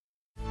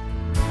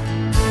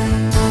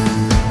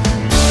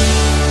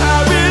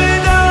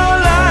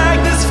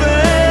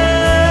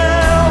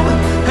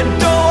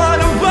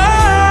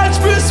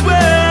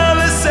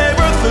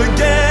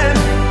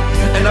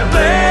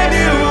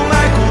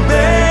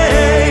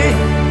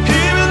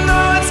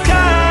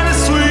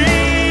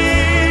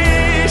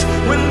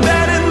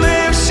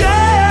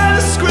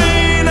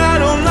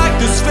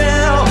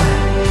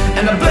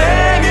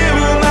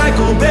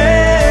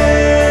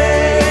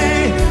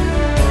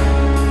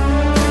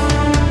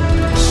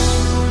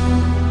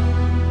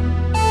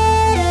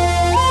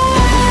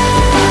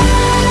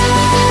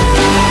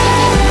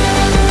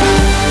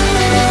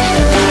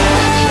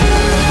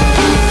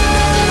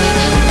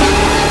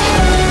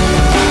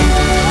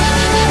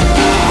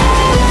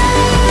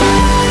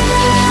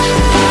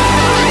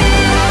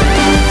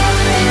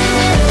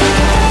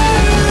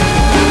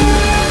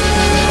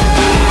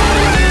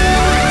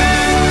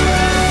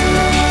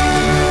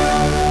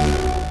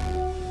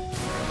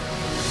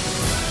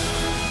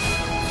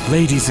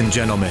Ladies and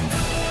gentlemen,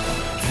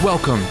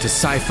 welcome to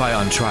Sci-Fi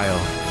on Trial,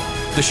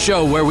 the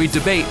show where we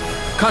debate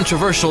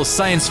controversial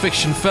science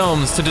fiction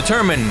films to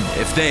determine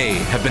if they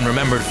have been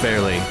remembered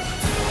fairly.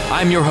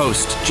 I'm your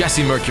host,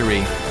 Jesse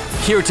Mercury,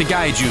 here to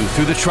guide you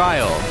through the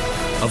trial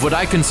of what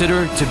I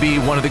consider to be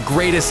one of the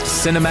greatest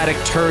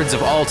cinematic turds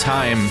of all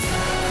time,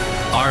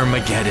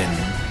 Armageddon.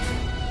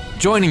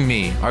 Joining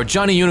me are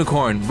Johnny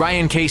Unicorn,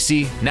 Ryan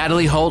Casey,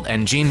 Natalie Holt,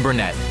 and Jean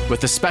Burnett,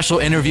 with a special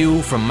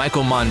interview from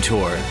Michael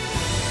Montour.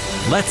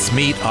 Let's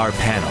meet our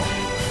panel.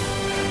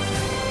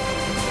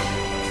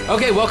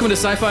 Okay, welcome to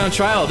Sci-Fi on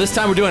Trial. This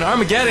time we're doing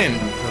Armageddon.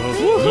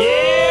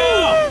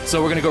 Yeah!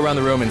 So we're going to go around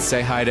the room and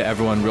say hi to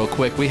everyone real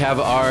quick. We have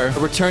our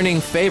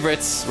returning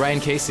favorites, Ryan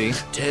Casey.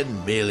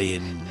 10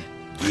 million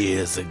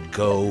years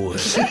ago,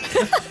 the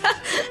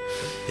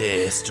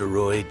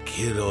asteroid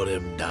killed all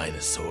them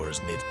dinosaurs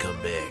and it come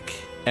back.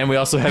 And we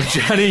also have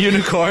Johnny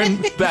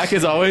Unicorn back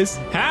as always.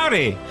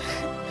 Howdy!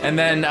 And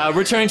then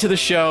returning to the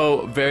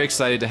show, very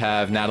excited to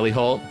have Natalie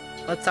Holt.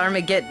 Let's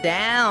Armageddon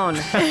down.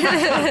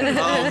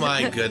 Oh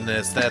my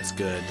goodness, that's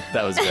good.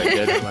 That was very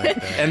good. I like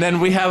that. And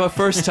then we have a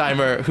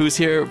first-timer who's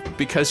here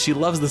because she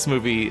loves this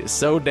movie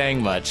so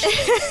dang much.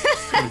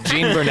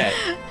 Jean Burnett.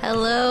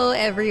 Hello,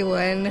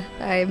 everyone.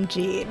 I'm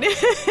Jean.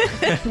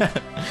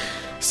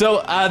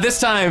 So this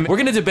time, we're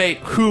going to debate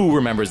who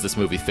remembers this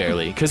movie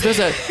fairly, because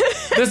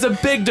there's a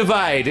big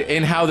divide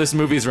in how this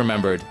movie is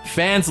remembered.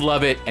 Fans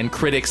love it, and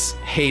critics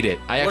hate it.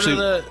 I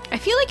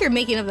feel like you're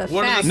making up the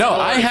What are facts. the- No,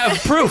 I have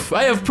proof.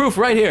 I have proof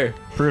right here.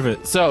 Prove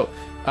it. So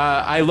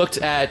I looked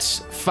at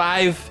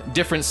 5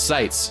 different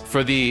sites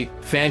for the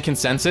fan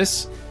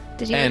consensus.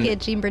 Did you and- look at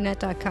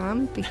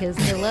jeanburnett.com? Because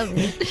I love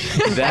it.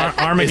 That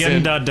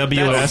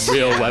Armageddon.ws. isn't a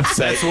real website.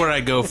 That's where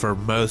I go for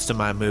most of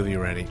my movie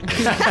writing.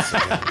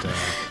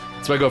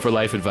 So I go for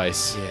life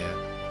advice Yeah.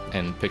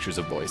 and pictures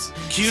of boys.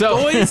 Cute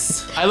So-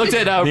 boys? I looked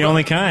at The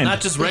only kind.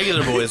 Not just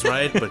regular boys,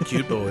 right? But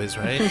cute boys,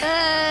 right?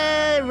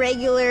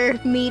 Regular,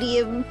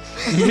 medium.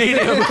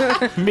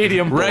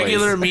 medium boys.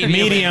 Regular,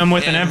 Medium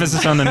with an and-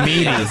 emphasis on the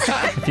meaty,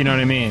 if you know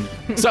what I mean.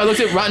 So I looked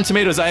at Rotten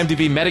Tomatoes,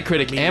 IMDb,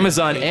 Metacritic,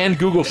 Amazon, and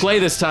Google Play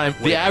this time.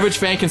 The average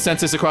fan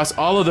consensus across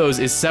all of those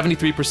is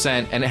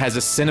 73%, and it has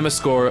a cinema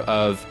score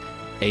of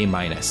A-,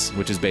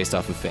 which is based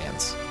off of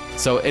fans.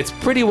 So it's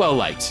pretty well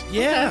liked.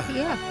 Yeah.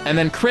 Yeah. And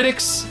then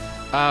critics,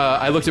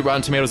 I looked at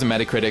Rotten Tomatoes and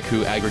Metacritic,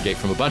 who aggregate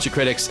from a bunch of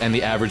critics, and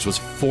the average was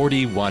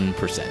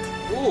 41%.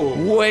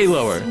 Ooh. Way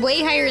lower.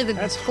 Way higher than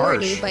That's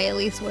 40 harsh. by at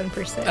least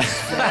 1%.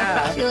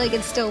 I feel like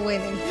it's still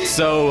winning.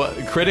 So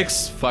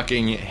critics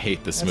fucking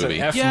hate this That's movie.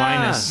 an F Yeah.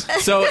 minus.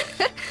 So,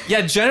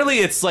 yeah, generally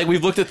it's like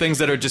we've looked at things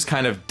that are just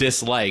kind of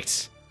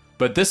disliked,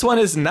 but this one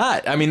is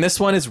not. I mean, this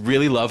one is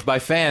really loved by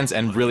fans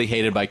and really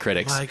hated by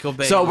critics. Michael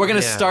Bay, So we're going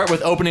to yeah. start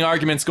with opening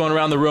arguments going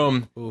around the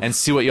room and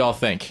see what y'all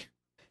think.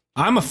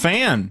 I'm a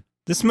fan.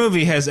 This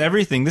movie has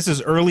everything. This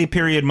is early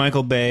period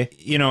Michael Bay.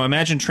 You know,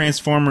 imagine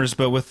Transformers,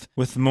 but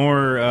with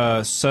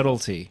more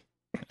subtlety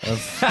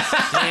of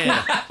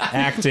Yeah.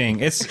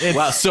 acting. It's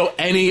Wow, so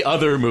any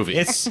other movie.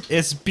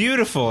 it's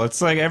beautiful.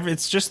 It's like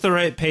it's just the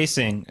right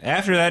pacing.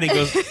 After that,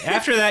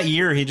 after that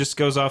year, he just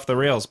goes off the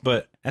rails.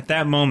 But at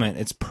that moment,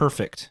 it's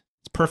perfect.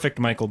 It's perfect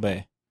Michael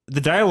Bay.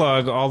 The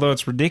dialogue, although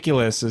it's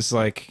ridiculous, is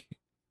like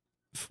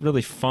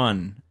really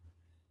fun,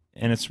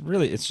 and it's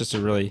just a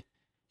really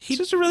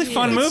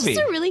fun movie. It's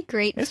a really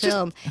great It's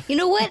film. You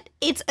know what?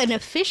 It's an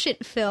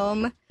efficient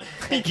film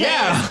because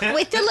Yeah.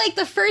 within like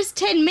the first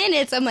 10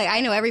 minutes, I'm like, I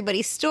know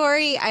everybody's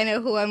story. I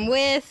know who I'm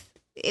with.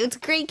 It's a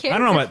great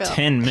character I don't know about film.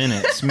 10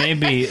 minutes,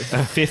 maybe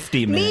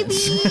 50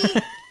 minutes.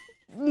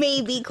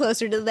 Maybe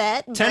closer to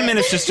that. 10 but-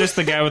 minutes is just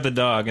the guy with the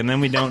dog, and then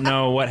we don't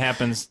know what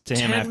happens to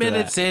him 10 after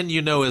minutes that. in,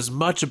 you know as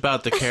much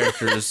about the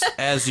characters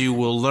as you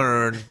will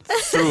learn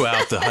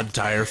throughout the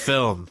entire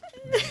film.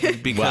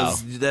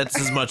 Because that's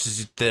as much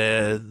as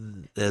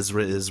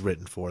is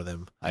written for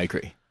them. I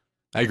agree.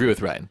 I agree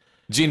with Ryan.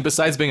 Gene,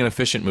 besides being an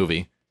efficient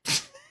movie,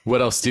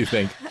 what else do you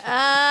think?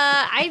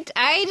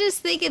 I just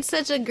think it's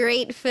such a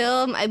great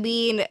film. I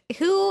mean,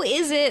 who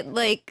isn't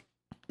like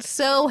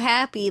so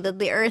happy that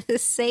the Earth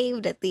is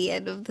saved at the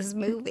end of this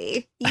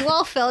movie? You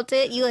all felt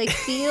it. You like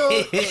feel.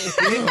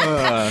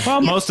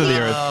 Well, most of the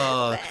Earth.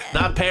 Oh,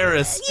 not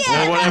Paris.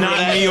 Yeah. Or whatever Not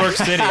that, New York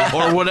City.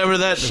 Or whatever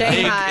that.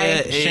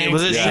 Shanghai.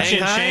 Was it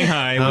Ancient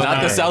Shanghai was Not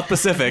the there. South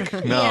Pacific. No.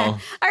 Yeah.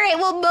 All right.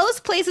 Well,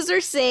 most places are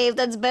saved.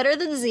 That's better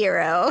than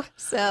 0.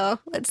 So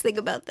let's think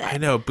about that. I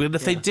know, but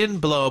if they didn't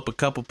blow up a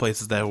couple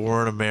places that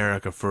weren't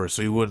America first,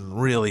 we wouldn't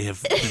really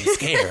have been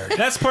scared.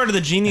 That's part of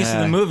the genius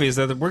of the movie, is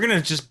that we're going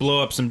to just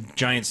blow up some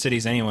giant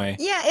cities anyway.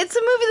 Yeah, it's a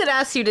movie that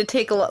asks you to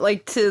take a lot,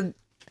 like to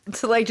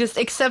like just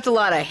accept a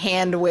lot of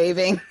hand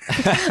waving,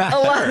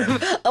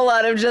 a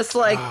lot of just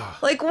like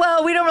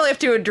well, we don't really have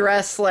to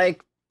address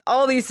like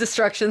all these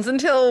destructions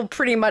until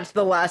pretty much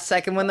the last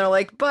second when they're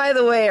like, by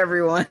the way,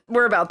 everyone,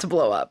 we're about to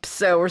blow up,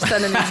 so we're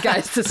sending these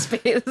guys to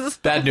space.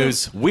 Bad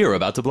news, we're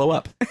about to blow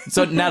up.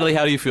 So, Natalie,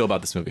 how do you feel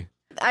about this movie?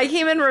 I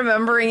came in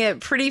remembering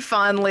it pretty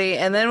fondly,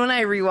 and then when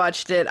I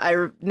rewatched it,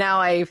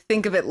 I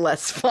think of it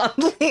less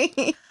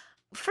fondly.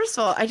 First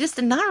of all, I just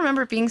did not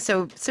remember it being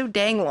so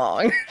dang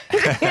long.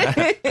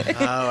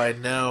 Oh, I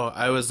know.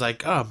 I was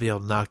like, oh, I'll be able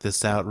to knock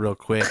this out real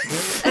quick.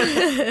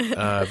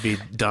 Be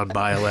done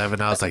by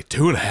 11. I was like,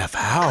 2.5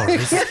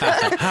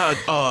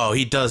 hours. Oh,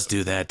 he does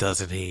do that,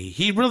 doesn't he?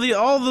 He really,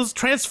 all those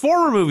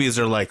Transformer movies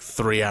are like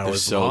 3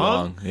 hours so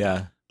long.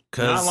 Yeah.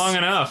 Not long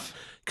enough.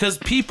 Because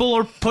people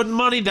are putting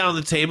money down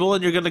the table,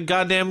 and you're going to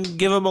goddamn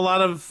give them a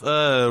lot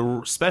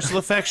of special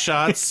effects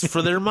shots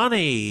for their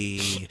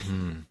money.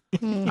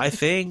 I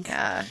think.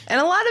 Yeah,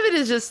 and a lot of it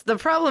is just the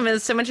problem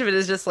is so much of it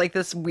is just like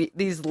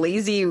these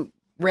lazy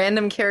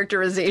random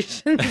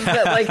characterizations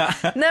that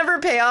like never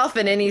pay off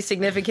in any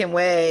significant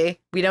way.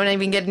 We don't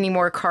even get any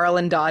more Carl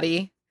and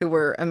Dottie, who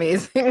were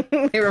amazing.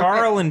 They were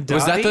Carl and Dottie?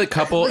 Was that the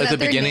couple Was at the that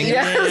their beginning? name?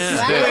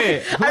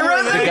 Yes. Wait, I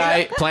wrote The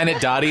guy,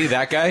 Planet Dottie,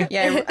 that guy?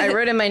 Yeah, I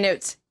wrote in my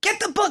notes. Get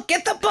the book.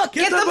 Get the book.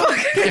 Get the book.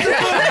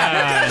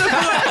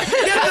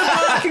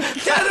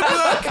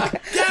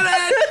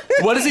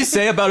 What does he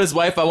say about his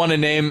wife? I want to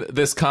name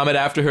this comet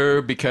after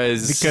her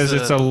because because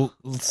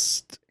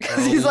it's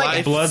He's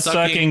like,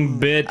 blood-sucking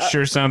bitch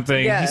or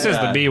something. yeah. He says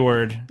the B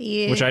word,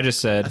 Yeah. which I just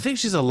I said. think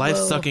she's a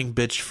life-sucking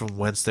bitch from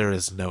whence there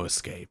is no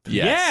escape.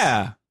 Yes.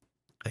 Yeah,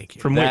 Thank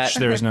you. from That which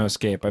there is no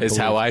escape. I is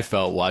believe. how I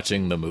felt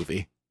watching the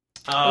movie.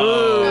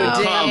 oh,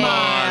 come damn.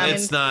 on.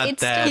 It's not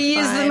It's that. He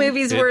used the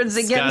movie's words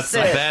It's got against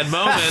some it. bad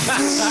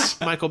moments.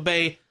 Michael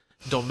Bay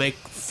don't make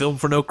film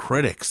for no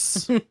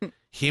critics.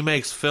 He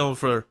makes film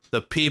for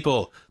the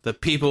people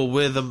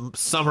with the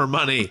summer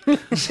money,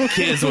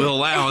 kids with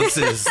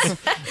allowances.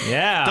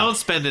 Yeah. Don't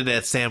spend it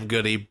at Sam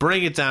Goody.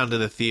 Bring it down to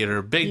the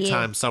theater, big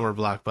time summer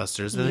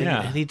blockbusters, and,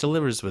 Yeah. and he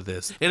delivers with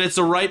this. And it's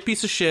the right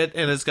piece of shit,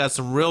 and it's got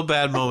some real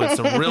bad moments,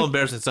 some real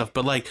embarrassing stuff.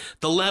 But like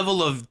the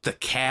level of the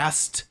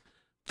cast,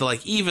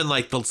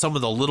 some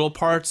of the little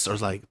parts are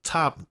like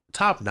top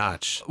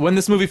notch. When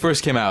this movie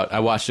first came out, I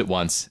watched it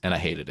once and I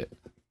hated it.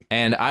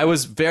 And I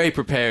was very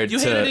prepared You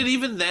to... hated it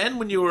even then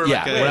when you were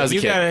Yeah, like when I was a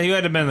you kid. you had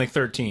to have been like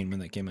 13 when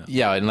that came out.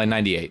 Yeah, in like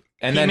 98.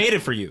 And He then... made it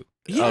for you.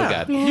 Yeah. Oh,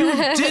 God. You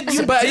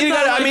did. But you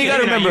gotta, like you it. gotta Yeah,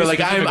 remember, you like,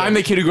 specifically. I'm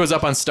the kid who grows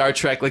up on Star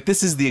Trek. Like,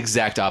 this is the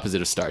exact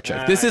opposite of Star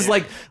Trek. This is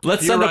like,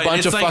 let's You're send a right. bunch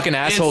It's of like- fucking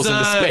assholes it's,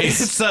 into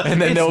space, it's,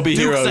 and then they'll be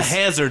Dukes heroes. of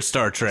Hazzard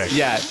Star Trek.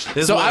 Yeah.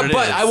 Is So, what it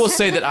but is. I will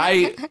say that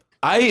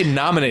I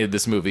nominated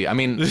this movie. I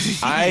mean,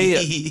 I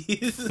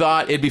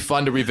thought it'd be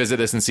fun to revisit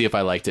this and see if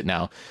I liked it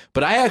now.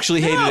 But I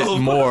actually hated No. it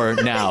more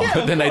now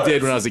than I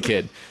did when I was a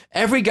kid.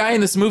 Every guy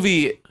in this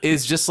movie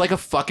is just like a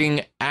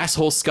fucking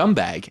asshole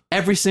scumbag.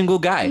 Every single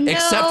guy. No.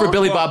 Except for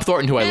Billy Bob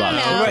Thornton, who I No, love. no.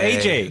 What about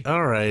Okay. AJ?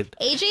 All right.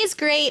 AJ's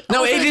great.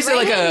 No, Also, AJ's his like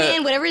right-hand a...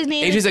 man, whatever his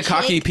name AJ's is. a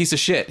cocky Jake. piece of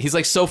shit. He's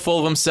like so full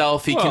of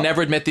himself. He Well- can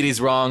never admit that he's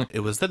wrong.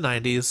 It was the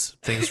 90s.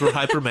 Things were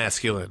hyper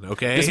masculine.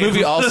 Okay. This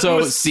movie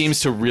also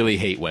seems to really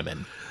hate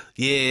women.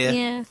 Yeah.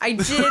 Yeah.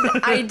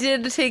 I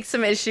did take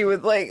some issue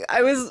with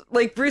I was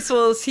like Bruce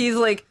Willis, he's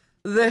like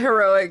the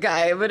heroic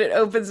guy, but it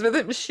opens with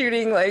him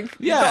shooting like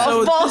Yeah, golf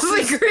so balls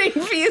this with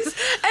Greenpeace,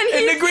 and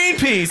And the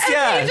Greenpeace,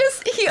 yeah.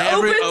 he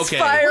Every- opens okay.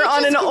 fire Which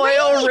on is an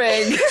oil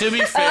rig To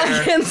be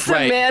fair, against the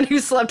Right. man who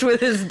slept with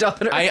his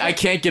daughter. I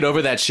can't get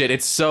over that shit.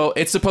 It's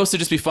supposed to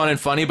just be fun and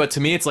funny, but to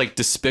me it's like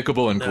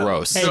despicable and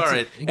gross. All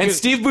right. And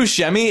Steve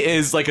Buscemi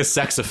is like a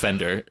sex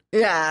offender.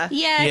 yeah.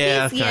 Yeah,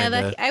 Yeah,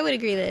 that, kinda. I would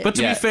agree that. But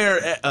to Yeah. be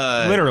fair,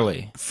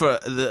 Literally. for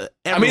the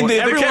I mean, the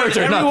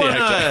character, not the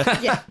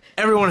everyone, actor.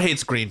 everyone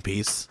hates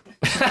Greenpeace.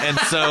 And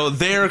so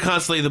they're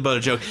constantly the butt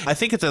of joke. I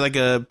think it's like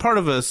a part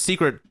of a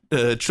secret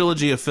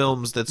trilogy of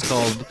films that's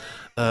called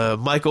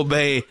Michael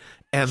Bay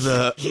and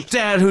the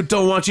dad who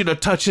don't want you to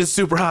touch his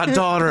super hot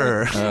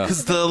daughter.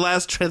 It's the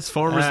last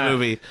Transformers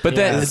movie. But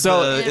then, Is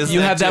so is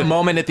you have that too.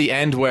 moment at the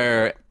end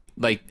where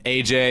like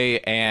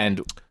AJ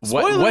and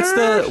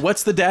Spoiler!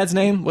 what's the dad's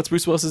name? What's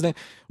Bruce Willis's name?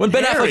 When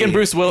Ben Affleck and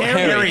Bruce Will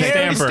Harry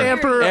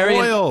Stamper. Harry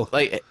and- oil.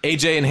 like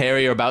AJ and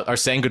Harry are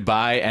saying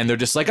goodbye, and they're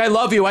just like, I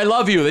love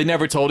you. They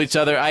never told each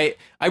other. I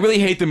really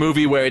hate the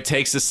movie where it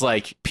takes this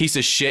like piece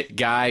of shit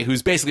guy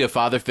who's basically a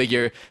father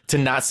figure to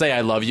not say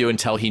I love you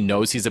until he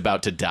knows he's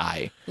about to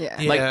die. Yeah.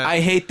 Like Yeah. I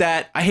hate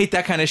that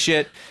kind of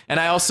shit, and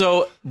I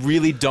also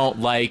really don't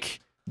like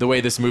the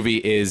way this movie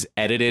is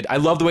edited. I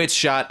love the way it's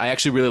shot. I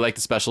actually really like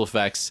the special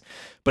effects,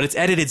 but it's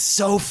edited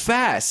so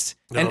fast.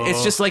 And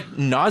it's just like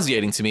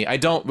nauseating to me. I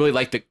don't really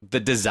like the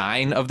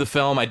design of the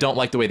film. I don't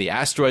like the way the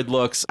asteroid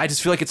looks. I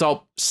just feel like it's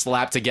all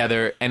slapped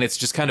together and it's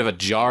just kind of a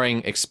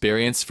jarring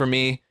experience for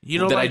me You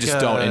don't that I like, just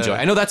don't enjoy.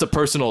 I know that's a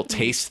personal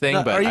taste thing,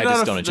 but Are you I not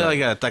just don't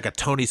enjoy it. like a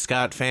Tony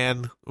Scott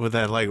fan with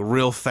that like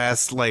real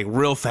fast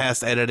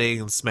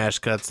editing and smash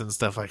cuts and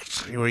stuff like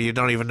where you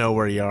don't even know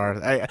where you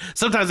are.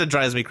 Sometimes it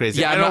drives me crazy.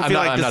 Yeah, I don't I'm feel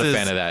not like a this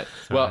fan of that.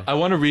 Well, I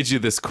want to read you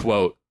this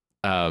quote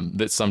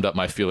that summed up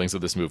my feelings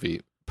of this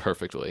movie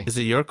perfectly. Is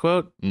it your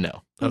quote?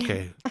 No.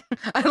 Okay.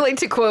 I like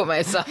to quote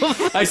myself.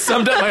 I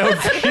summed up my own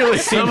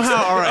feelings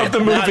Somehow, all right. of the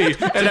movie,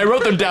 and I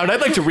wrote them down.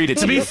 I'd like to read it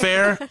to To be you.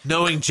 fair,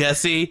 knowing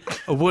Jesse,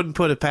 I wouldn't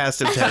put it past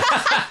him to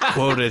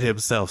quote it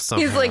himself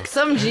somehow. He's like,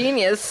 some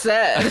genius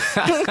said.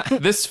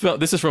 This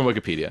is from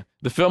Wikipedia.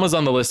 The film is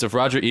on the list of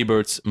Roger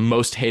Ebert's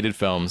most hated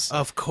films.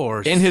 Of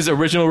course. In his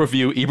original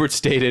review, Ebert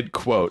stated,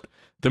 quote,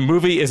 "The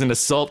movie is an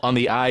assault on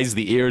the eyes,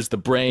 the ears, the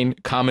brain,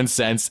 common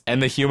sense,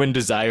 and the human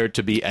desire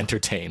to be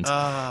entertained."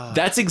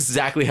 That's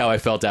exactly how I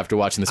felt after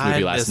watching this movie I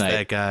last miss night.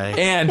 that guy.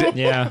 And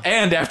Yeah.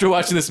 and after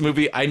watching this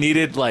movie, I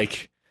needed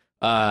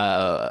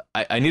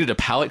I needed a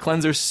palate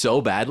cleanser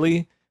so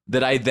badly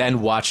that I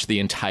then watched the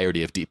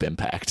entirety of Deep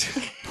Impact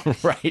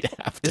right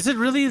after. Is it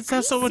really? Is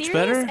that so much Serious?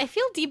 better? I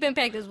feel Deep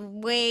Impact is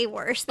way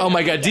worse. Than Oh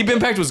my god, Armageddon. Deep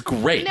Impact was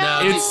great. No.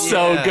 It's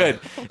so Yeah. good.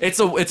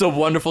 It's a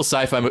wonderful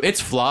sci-fi movie. It's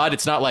flawed.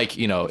 It's not like,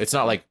 it's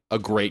not like a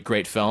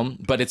great film,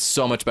 but it's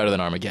so much better than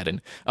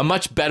Armageddon. A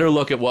much better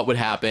look at what would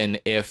happen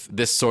if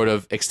this sort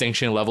of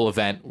extinction level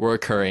event were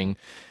occurring.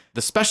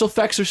 The special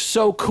effects are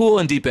so cool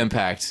in Deep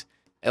Impact.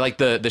 Like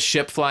the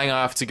ship flying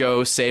off to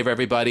go save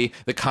everybody.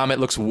 The comet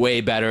looks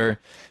way better.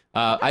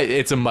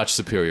 It's a much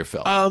superior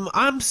film.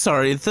 I'm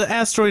sorry. The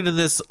asteroid in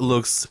this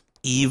looks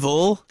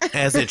evil,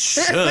 as it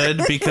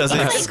should, because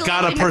it's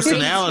got a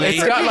personality.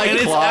 It's got, like, and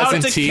it's claws out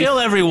and to teeth. kill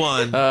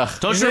everyone.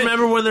 Don't Is you it?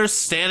 remember when they're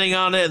standing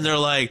on it and they're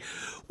like,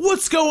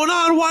 "What's going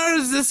on? Why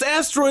is this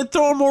asteroid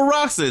throwing more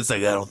rocks?" And it's like,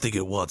 I don't think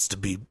it wants to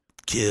be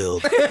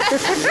killed.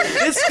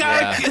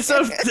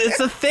 It's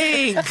a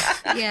thing.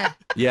 Yeah.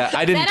 Yeah,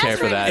 I didn't That care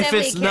for asteroid that. is If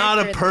Definitely it's not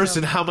a character in the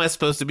person, film. how am I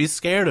supposed to be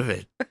scared of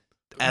it?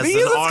 As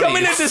Because an it's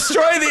coming to audience.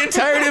 destroy the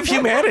entirety of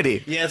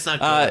humanity. Yeah, it's not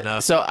good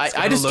enough. So It's I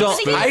gonna just look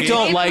don't spooky. I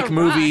don't Give like him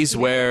a rock, movies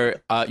man.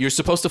 where you're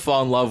supposed to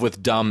fall in love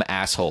with dumb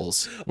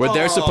assholes. Where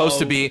they're supposed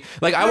to be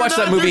like I They're watched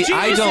that not, movie. they're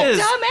I don't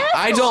geniuses.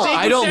 I don't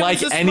Steve like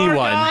Buscemi's a smart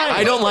anyone. guy.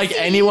 I don't like See,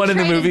 anyone in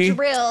the try to movie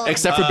drill.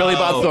 except for Billy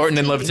Bob Thornton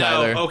and Liv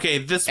Tyler. No, okay,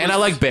 this And I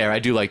was- like Bear. I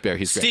do like Bear.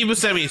 He's great. Steve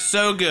Buscemi,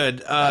 so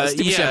good.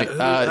 Steve yeah,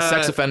 Buscemi,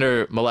 sex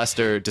offender,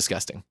 molester,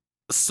 disgusting.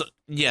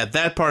 yeah,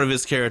 that part of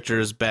his character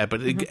is bad,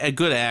 but a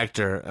good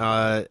actor.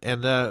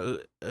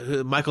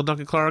 Michael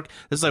Duncan Clark.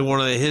 This is like one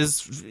of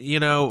his,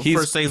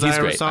 first things I he's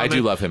ever great. saw. I him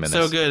do love him in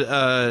so this.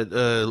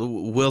 good.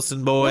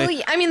 Wilson Boy.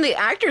 Well, I mean, the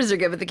actors are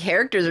good, but the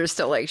characters are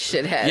still like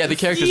shitheads. Yeah, the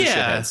characters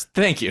Yeah. are shitheads.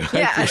 Thank you. I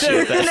Yeah,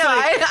 appreciate that. no,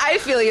 I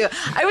feel you.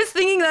 I was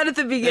thinking that at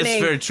the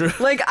beginning. very true.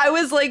 Like, I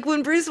was like,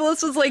 when Bruce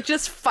Willis was like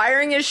just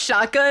firing his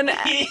shotgun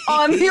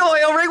on the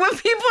oil rig when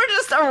people are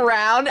just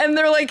around and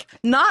they're like,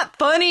 "Not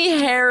funny,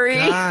 Harry."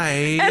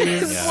 Guys. And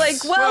it's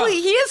like, well,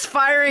 he is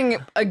firing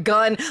a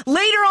gun.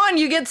 Later on,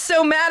 you get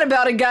so mad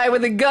about a guy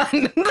with a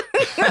gun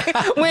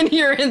when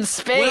you're in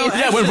space. Well,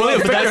 Yeah, when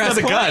William Fichtner has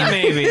a Point, gun.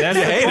 maybe that's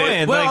the hate it.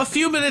 point. Well, Like, a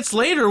few minutes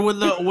later, when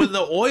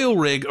the oil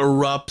rig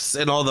erupts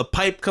and all the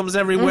pipe comes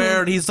everywhere,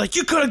 and he's like,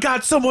 "You could have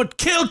got someone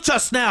killed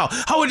just now.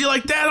 How would you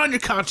like that on your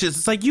conscience?"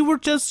 It's like you were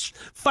just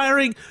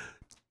firing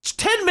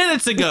 10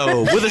 minutes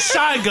ago with a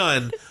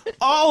shotgun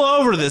all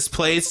over this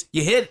place.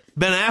 You hit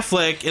Ben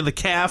Affleck in the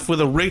calf with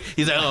a rig.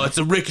 He's like, "Oh, it's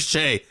a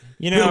ricochet.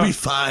 It'll be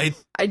fine."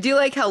 I do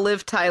like how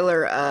Liv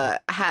Tyler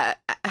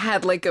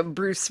had like a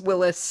Bruce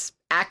Willis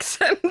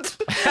accent in the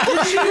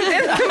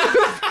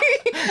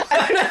movie.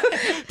 I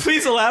don't know.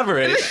 Please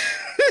elaborate.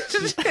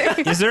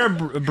 is there a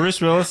Bruce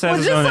Willis has Well,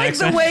 his just own like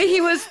accent? the way he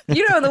was,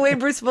 the way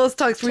Bruce Willis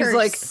talks, where he's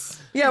like, Terse.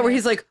 where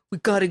he's like, "We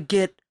gotta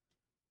get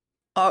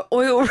our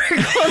oil rig on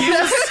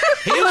this."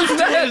 He was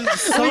doing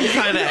some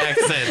kind of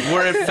accent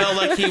where it felt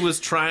like he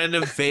was trying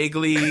to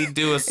vaguely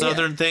do a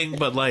southern thing,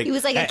 but like He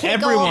was like, I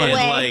can't Everyone, go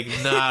away.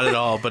 like not at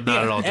all, but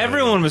not at all. doing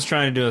Everyone was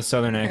trying to do a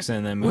southern accent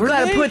in that movie. We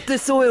gotta put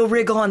this oil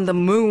rig on the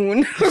moon.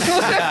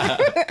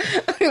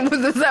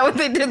 Is that what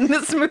they did in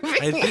this movie?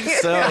 it. I think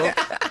so.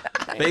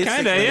 Basically,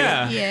 Kinda,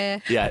 yeah. Yeah.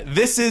 Yeah,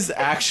 this is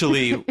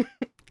actually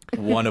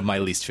one of my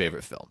least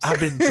favorite films I've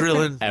been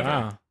drilling. ever.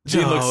 Wow.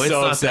 Gene No, looks it's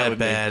so not upset that with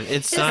me. bad. It's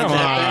It's not Come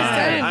that on.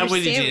 bad. I'm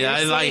with you, understand Gene. what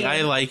you're I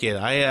saying. like it.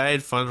 I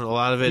had fun with a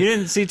lot of it. You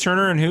didn't see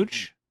Turner and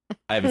Hooch?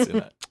 I haven't seen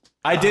that.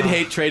 I did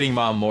hate Trading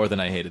Mom more than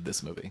I hated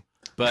this movie,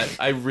 but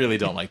I really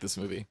don't like this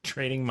movie.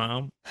 Trading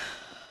Mom.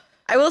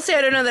 I will say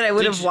I don't know that I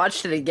would Did have you-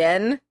 watched it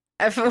again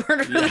if it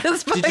weren't for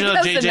this podcast. Did you know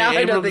and J.J. now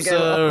I don't Abrams think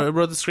I will.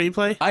 wrote the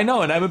screenplay? I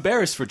know, and I'm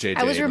embarrassed for J.J.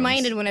 I was Abrams.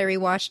 reminded when I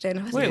rewatched it.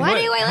 I was Wait, like, why what?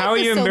 do I like How are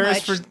this you so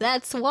embarrassed much? for-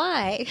 That's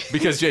why.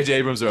 because J.J.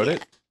 Abrams wrote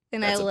it.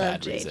 And That's I a love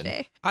bad reason.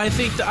 JJ. I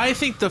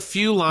think the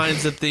few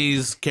lines that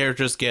these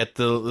characters get,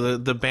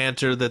 the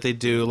banter that they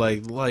do,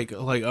 like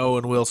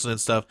Owen Wilson and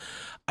stuff,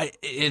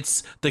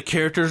 it's the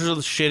characters are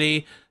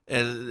shitty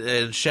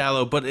and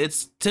shallow, but it's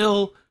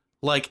still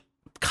like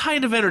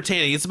kind of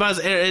entertaining. It's about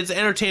it's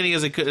entertaining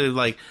as it could.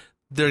 Like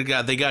they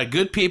got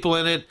good people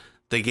in it.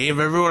 They gave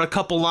everyone a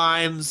couple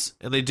lines,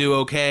 and they do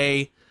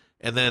okay,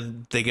 and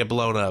then they get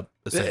blown up.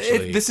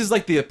 Essentially, This is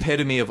like the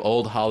epitome of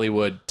old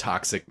Hollywood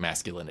toxic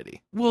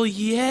masculinity. well,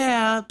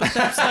 yeah, but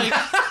that's like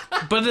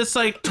But it's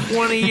like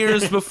 20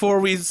 years before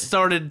we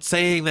started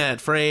saying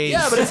that phrase.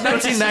 Yeah, but it's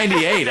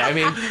 1998. I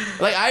mean,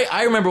 like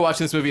I remember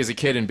watching this movie as a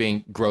kid and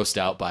being grossed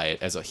out by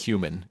it as a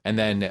human, and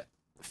then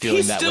feeling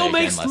he that still way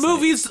makes again last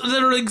movies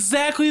that are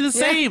exactly the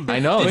same. I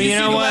know. Did But you you see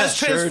know the what? last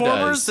Sure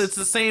Transformers? does. It's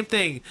the same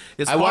thing.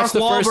 It's I Mark watched the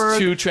Wahlberg. first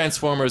 2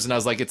 Transformers, and I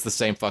was like, it's the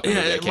same fucking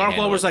movie. I Yeah, can't Mark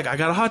handle Wahlberg's it. like, I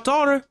got a hot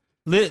daughter.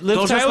 Liv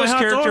Don't touch my Tyler's hot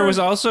character daughter. was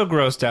also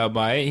grossed out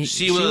by it.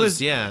 She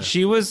was, yeah.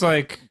 She was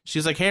like,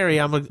 She's like, Harry,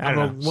 I'm a I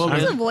don't know. woman.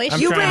 That's a voice. I'm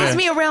You trying raised to-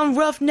 me around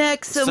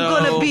roughnecks, so I'm So-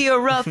 gonna be a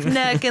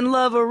roughneck and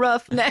love a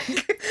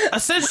roughneck.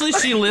 Essentially,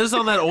 she lives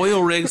on that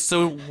oil rig,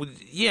 so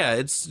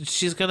yeah,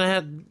 she's gonna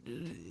have.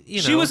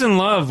 she was in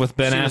love with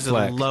Ben She Affleck.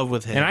 was in love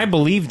with him. and I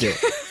believed it.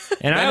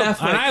 And Ben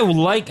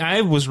Affleck-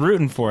 I was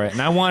rooting for it,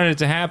 and I wanted it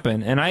to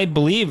happen, and I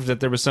believed that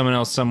there was someone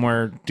else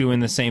somewhere doing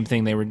the same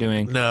thing they were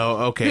doing. No,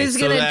 okay. Who's so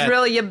gonna that,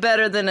 drill you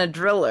better than a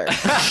driller?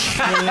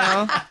 You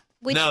know?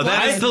 Which No, one?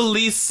 that is the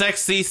least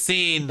sexy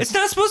scene. It's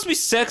not supposed to be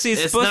sexy.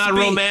 It's, It's supposed not to be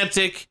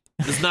romantic.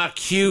 It's not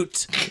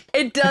cute.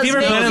 It does you ever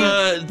make been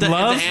you. in- The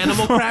Love?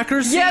 animal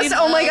crackers scene. Yes,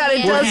 oh my god,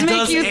 it Where does he make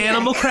does you.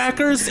 animal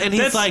crackers, and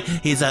he's That's- like,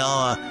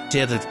 oh,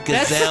 did the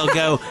gazelle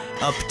go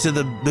up to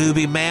the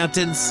booby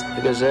mountains?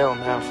 The gazelle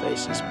now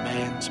faces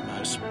man's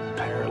most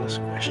perilous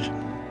question.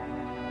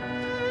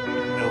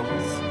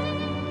 North.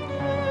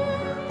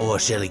 Or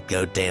shall he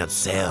go down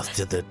south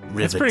to the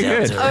river pretty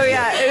good. delta Oh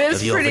yeah, it of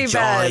is your pretty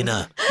bad.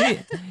 vagina?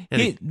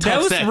 And he that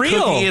tucks was that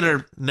real. cookie in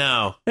her.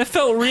 No. That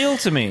felt real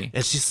to me.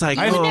 And she's like,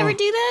 You would oh, never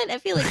do that? I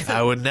feel like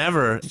I would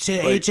never.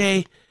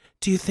 AJ,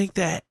 do you think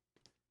that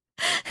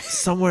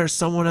somewhere,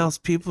 someone else,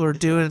 people are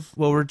doing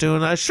what we're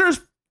doing? I sure as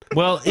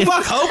Well, if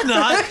fuck hope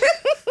not.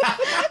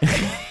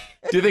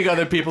 Do you think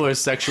other people are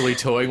sexually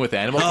toying with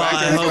animal Oh, I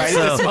crackers hope right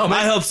at this so. moment?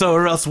 I hope so,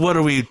 or else what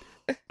are we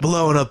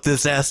blowing up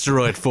this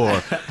asteroid for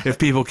if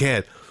people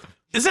can't?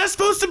 Is that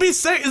supposed to be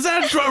sex? Is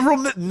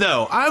that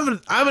no?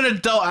 I'm an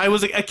adult. I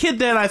was a kid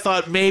then. I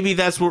thought maybe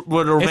that's what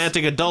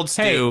romantic adults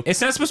hey, do. it's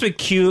not supposed to be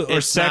cute or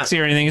It's sexy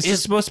not- or anything. It's it's-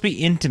 just supposed to be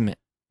intimate.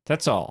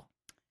 That's all.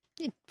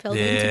 it felt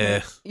Yeah,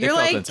 intimate. You're felt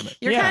like, intimate.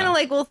 you're Yeah. kind of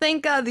like, well,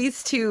 thank God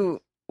these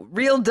two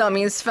real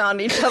dummies found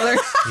each other.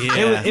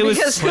 yeah. It was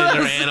Because who Playing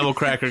their else- animal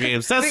cracker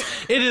games.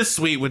 It is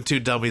sweet when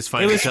two dummies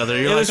find It was, each other.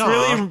 it You're was like,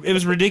 "Aw." really, it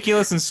was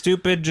ridiculous and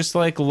stupid, just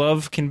like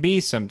love can be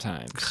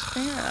sometimes.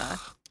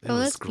 It Oh,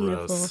 was that's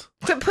beautiful.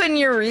 Quit putting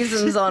your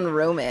reasons on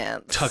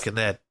romance. Tucking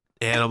that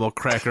animal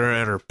cracker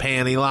in her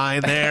panty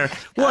line there.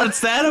 What's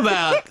that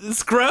about?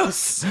 It's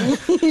gross.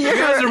 You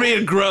guys are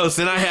being gross,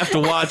 and I have to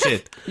watch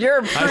it. You're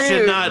a prude. I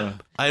should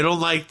not. I don't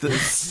like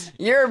this.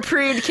 You're a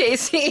prude,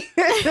 Casey.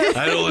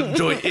 I don't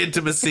enjoy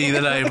intimacy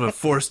that I am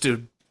forced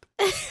to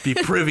be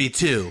privy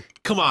to.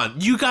 Come on,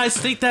 you guys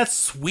think that's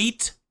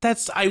sweet?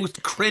 I was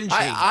cringing.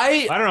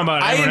 I I don't know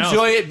about I everyone else.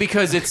 enjoy it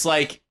because it's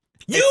like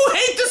you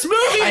hate this movie.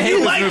 I hate You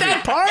this like movie.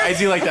 that part? I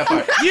do like that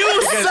part. You.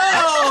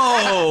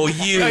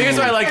 No, here's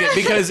why I liked it,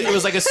 because it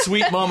was like a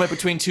sweet moment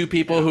between two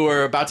people who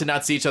are about to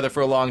not see each other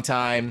for a long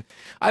time.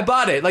 I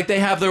bought it. Like, they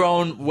have their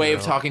own way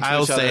of talking to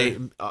I'll each say,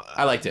 other.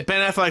 I liked it.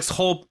 Ben Affleck's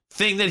whole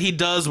thing that he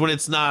does when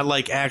it's not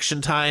like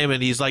action time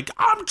and he's like,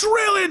 I'm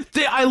drilling.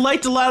 I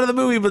liked a lot of the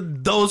movie,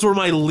 but those were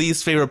my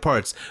least favorite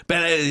parts.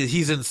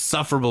 He's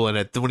insufferable in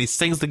it. When he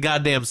sings the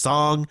goddamn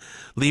song,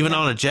 leaving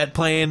on a jet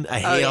plane, I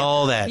hate yeah.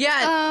 all that.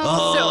 Yeah.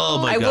 Oh,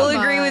 so my I God. will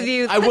agree with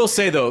you. I will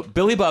say, though,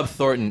 Billy Bob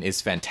Thornton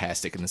is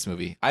fantastic in this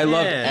movie. I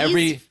loved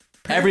every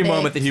perfect.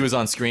 moment that he was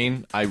on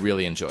screen. I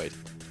really enjoyed.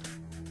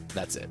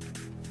 That's it.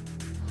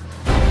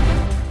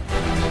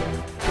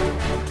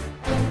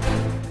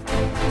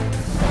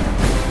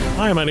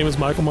 Hi, my name is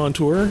Michael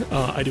Montour.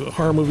 I do a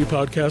horror movie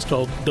podcast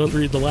called Don't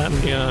Read the Latin,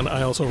 and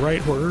I also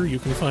write horror. You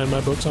can find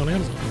my books on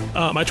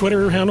Amazon. My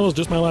Twitter handle is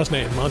just my last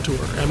name, Montour,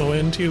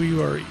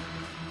 Montoure.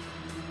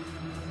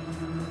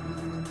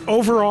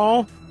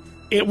 Overall,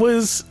 it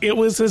was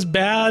as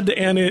bad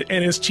and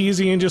as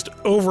cheesy and just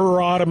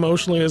overwrought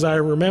emotionally as I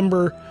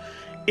remember.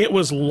 It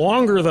was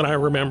longer than I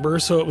remember,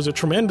 so it was a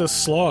tremendous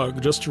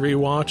slog just to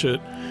rewatch it.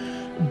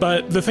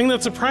 But the thing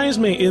that surprised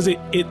me is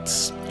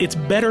it's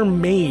better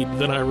made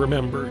than I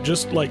remember.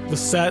 Just like the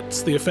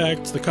sets, the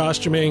effects, the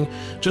costuming,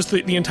 just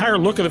the entire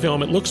look of the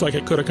film, it looks like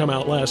it could have come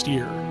out last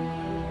year.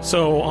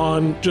 So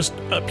on just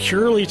a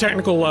purely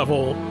technical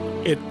level,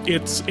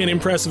 it's an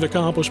impressive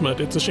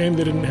accomplishment. It's a shame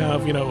they didn't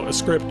have, a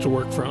script to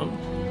work from.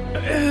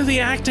 The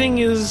acting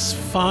is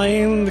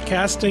fine, the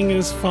casting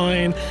is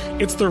fine,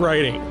 it's the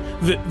writing.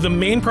 The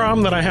main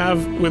problem that I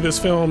have with this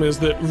film is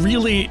that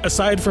really,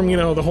 aside from,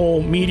 the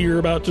whole meteor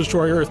about to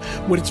destroy Earth,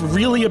 what it's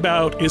really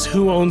about is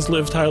who owns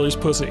Liv Tyler's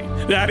pussy.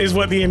 That is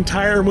what the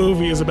entire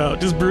movie is about.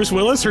 Does Bruce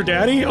Willis, her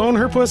daddy, own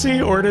her pussy?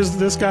 Or does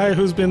this guy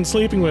who's been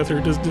sleeping with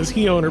her, does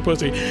he own her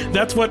pussy?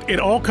 That's what it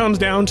all comes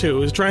down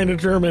to, is trying to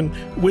determine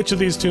which of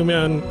these two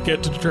men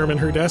get to determine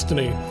her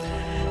destiny.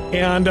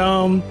 And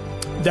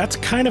that's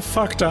kind of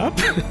fucked up.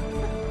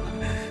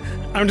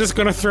 I'm just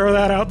going to throw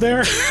that out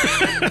there.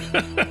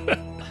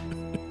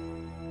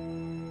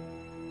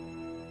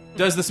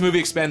 Does this movie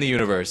expand the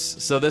universe?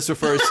 So this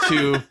refers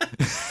to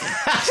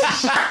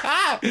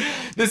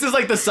This is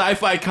like the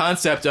sci-fi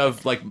concept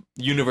of like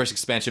universe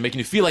expansion, making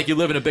you feel like you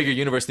live in a bigger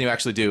universe than you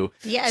actually do.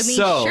 Yeah, I mean,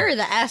 So- sure,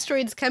 the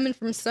asteroid's coming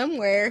from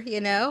somewhere,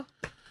 you know?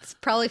 It's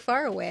probably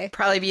far away.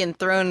 Probably being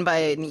thrown by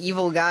an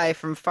evil guy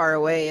from far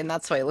away, and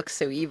that's why he looks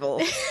so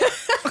evil.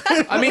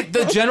 I mean,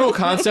 the general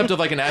concept of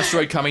like an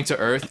asteroid coming to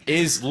Earth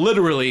is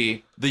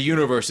literally the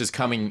universe is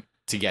coming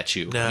to get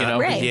you. You know?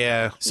 Right.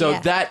 Yeah. So Yeah.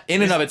 that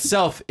in and of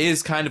itself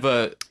is kind of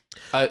a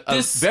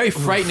very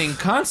frightening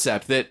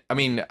concept that, I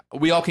mean,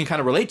 we all can kind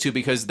of relate to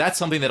because that's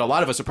something that a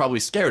lot of us are probably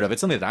scared of.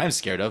 It's something that I'm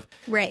scared of.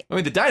 Right. I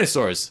mean, the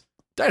dinosaurs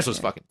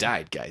fucking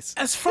died, guys.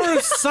 As far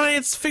as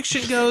science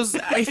fiction goes,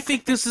 I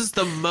think this is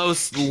the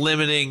most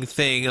limiting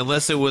thing,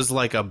 unless it was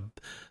like a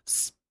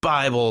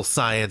Bible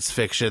science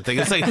fiction thing.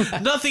 It's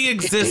like nothing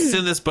exists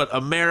in this but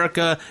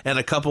America and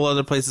a couple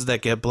other places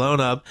that get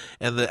blown up,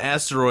 and the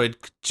asteroid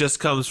just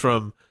comes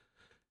from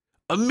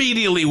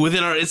immediately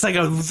within our. It's like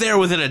there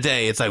within a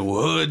day. It's like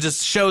whoa, it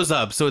just shows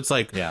up. So it's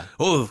like, Yeah.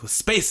 oh,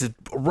 space is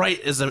right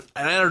is at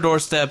our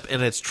doorstep,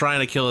 and it's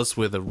trying to kill us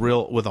with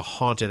a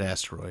haunted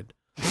asteroid.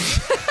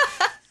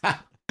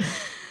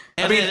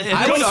 I mean,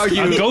 I would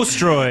argue. A ghost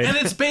droid. And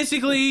it's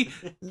basically,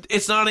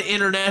 it's not an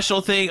international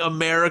thing.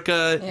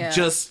 America Yeah.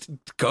 just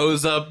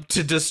goes up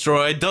to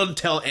destroy, doesn't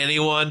tell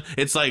anyone.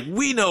 It's like,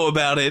 we know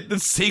about it. And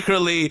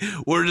secretly,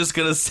 we're just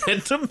going to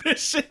send a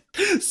mission.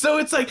 So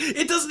it's like,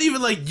 it doesn't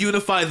even like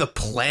unify the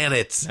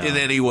planet in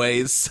any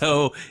way.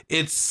 So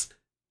it's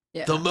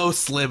Yeah. the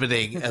most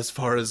limiting as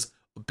far as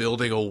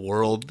building a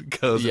world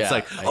goes. Yeah, It's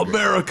like I agree.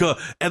 America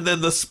and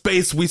then the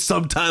space we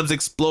sometimes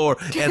explore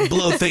and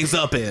blow things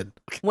up in.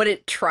 What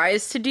it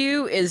tries to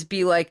do is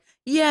be like,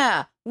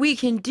 yeah, we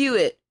can do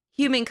it.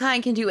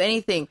 Humankind can do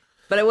anything.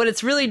 But what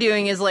it's really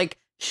doing is like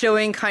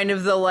showing kind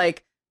of the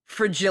like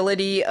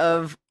fragility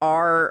of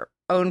our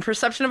own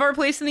perception of our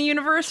place in the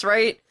universe,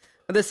 right?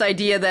 This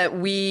idea that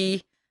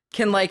we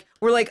can like,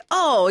 we're like,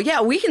 oh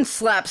yeah, we can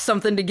slap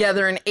something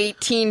together in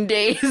 18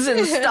 days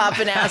and stop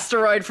an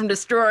asteroid from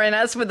destroying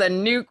us with a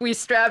nuke we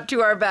strap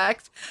to our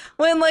backs.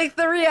 When like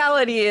the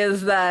reality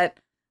is that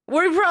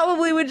we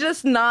probably would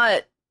just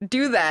not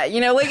do that, you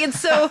know? Like it's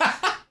so,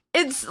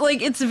 it's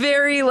like, it's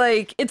very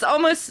like, it's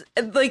almost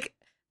like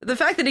the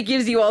fact that it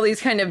gives you all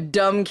these kind of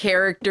dumb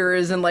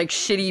characters and like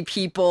shitty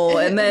people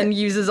and then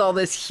uses all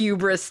this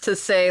hubris to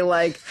say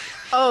like,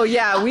 oh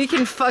yeah, we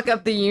can fuck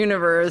up the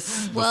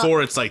universe. Well,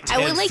 Before it's like 10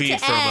 I would like feet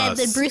to from add us.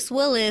 that Bruce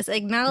Willis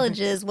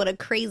acknowledges what a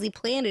crazy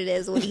plan it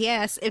is when he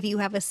asks if you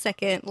have a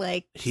second,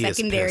 like, He is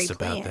secondary pissed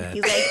about plan. that.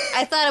 He's like,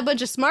 I thought a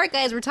bunch of smart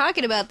guys were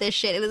talking about this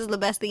shit, and this is the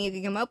best thing you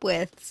can come up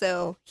with.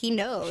 So he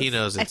knows. He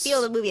knows I it's-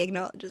 feel the movie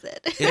acknowledges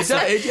it.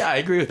 Yeah, I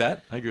agree with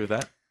that.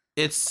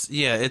 It's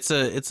it's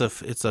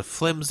a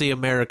flimsy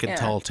American Yeah.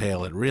 tall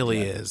tale. It really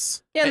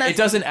is. Yeah, and It that's,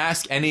 doesn't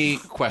ask any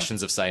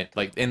questions of science,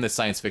 like in the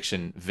science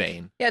fiction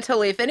vein. yeah,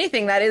 totally. If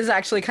anything, that is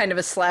actually kind of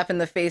a slap in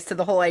the face to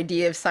the whole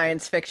idea of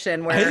science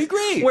fiction. Where I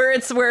agree. Where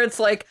it's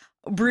like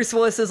Bruce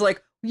Willis is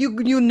like, you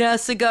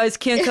NASA guys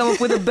can't come up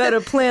with a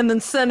better plan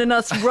than sending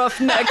us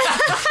roughnecks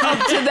up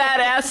to that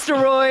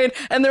asteroid.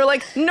 And they're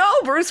like, no,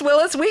 Bruce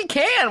Willis, we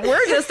can't.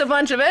 We're just a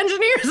bunch of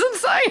engineers and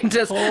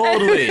scientists.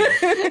 Totally.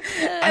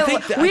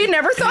 And we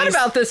never thought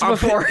about this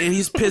before. And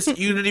he's pissed.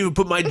 You didn't even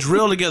put my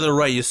drill together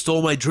right. You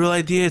stole my drill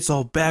idea. It's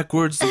all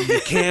backwards. And the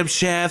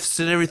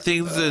camshafts and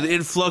everything. The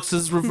influx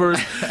is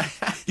reversed.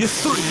 You're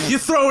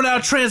throwing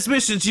out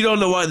transmissions. You don't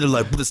know why. And they're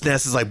like, this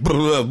NASA's like,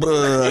 blah,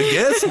 blah, I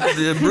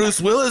guess.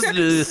 Bruce Willis.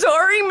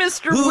 Sorry,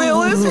 Mr.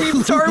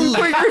 Willis.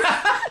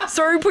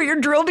 Sorry, we put your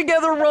drill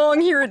together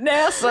wrong here at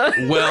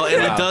NASA. Well,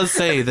 and it does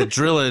say that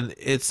drilling,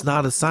 it's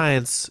not a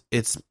science.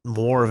 It's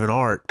more of an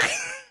art.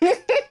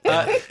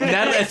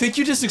 Natalie, I think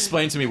you just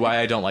explained to me why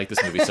I don't like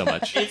this movie so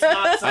much. It's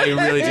not I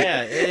really do.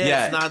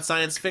 Yeah, it's not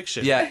science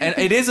fiction. Yeah, and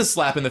it is a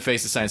slap in the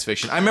face of science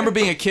fiction. I remember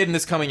being a kid and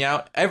this coming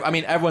out. I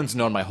mean, everyone's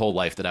known my whole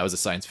life that I was a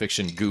science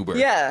fiction goober.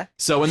 Yeah.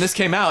 So when this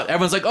came out,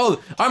 everyone's like,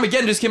 "Oh,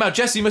 Armageddon just came out.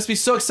 Jesse, you must be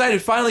so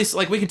excited! Finally,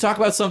 like we can talk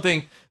about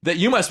something that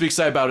you must be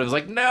excited about." It was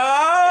like, no.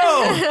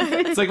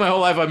 It's like my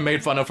whole life I've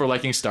made fun of for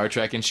liking Star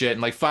Trek and shit,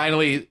 and like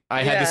finally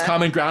I had this Yeah.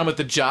 common ground with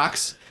the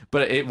jocks.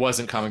 But it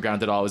wasn't common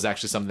ground at all. It was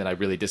actually something that I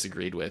really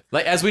disagreed with.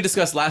 Like, as we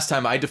discussed last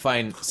time, I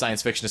define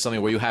science fiction as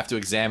something where you have to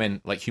examine,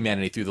 like,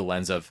 humanity through the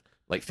lens of,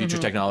 like, future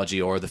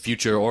technology or the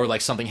future or, like,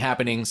 something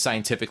happening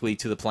scientifically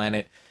to the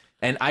planet.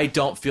 And I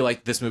don't feel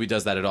like this movie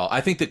does that at all. I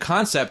think the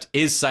concept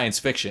is science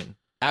fiction.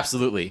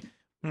 Absolutely.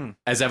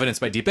 As evidenced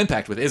by Deep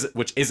Impact,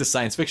 which is a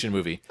science fiction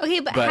movie.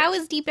 Okay, but But- how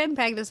is Deep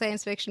Impact a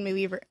science fiction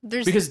movie?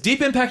 There's Because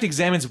Deep Impact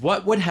examines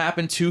what would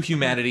happen to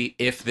humanity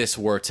if this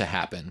were to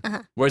happen.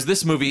 Whereas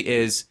this movie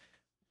is...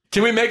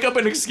 Can we make up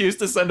an excuse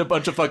to send a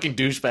bunch of fucking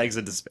douchebags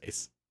into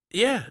space?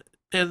 Yeah.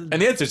 And And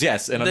the answer is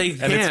yes, and they it's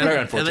can, very and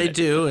unfortunate. they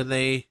do, and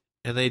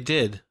they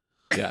did.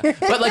 Yeah,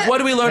 but like, what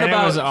do we learn That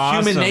about was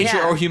awesome. human nature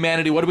Yeah. or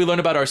humanity? What do we learn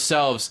about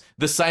ourselves?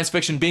 The science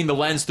fiction being the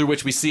lens through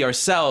which we see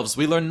ourselves.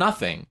 We learn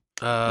nothing.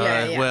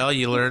 Yeah. Well,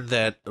 you learned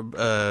that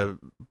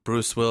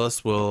Bruce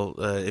Willis will,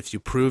 if you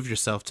prove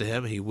yourself to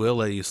him, he will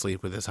let you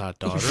sleep with his hot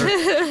daughter.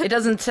 It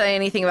doesn't say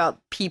anything about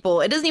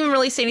people. It doesn't even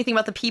really say anything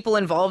about the people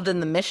involved in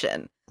the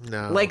mission.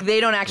 No. Like, they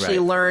don't actually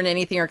Right. learn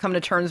anything or come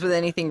to terms with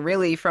anything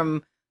really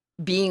from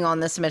being on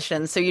this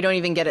mission, so you don't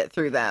even get it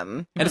through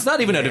them. And it's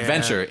not even an Yeah.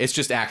 adventure, it's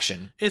just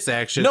action. It's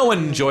action. No one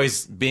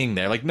enjoys being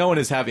there. Like, no one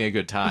is having a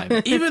good time.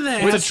 Even the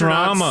With astronauts,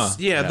 drama.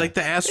 Yeah, like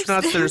the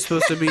astronauts that are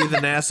supposed to be the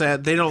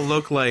NASA, they don't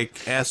look like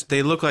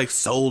they look like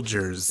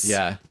soldiers.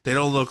 Yeah. They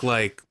don't look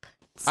like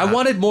I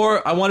wanted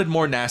more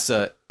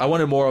NASA. I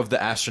wanted more of the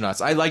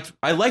astronauts. I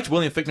liked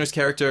William Fichtner's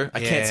character. I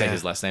can't say Yeah,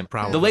 his last name.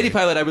 probably. The lady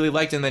pilot I really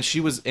liked, and then she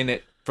was in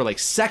it for like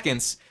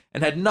seconds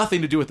and had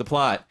nothing to do with the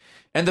plot.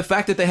 And the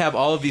fact that they have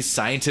all of these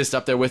scientists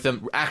up there with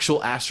them, actual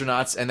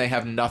astronauts, and they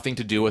have nothing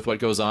to do with what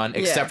goes on,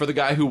 except for the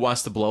guy who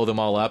wants to blow them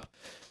all up.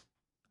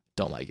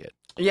 Don't like it.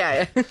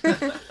 Yeah.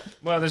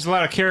 Well, there's a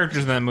lot of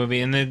characters in that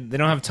movie, and they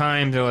don't have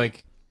time to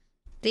like.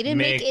 They didn't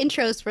make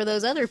intros for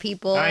those other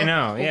people. I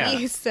know,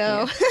 yeah.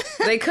 So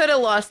They could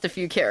have lost a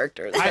few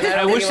characters. I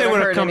don't wish think they it would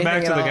have hurt come back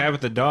anything to the at guy all.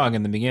 with the dog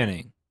in the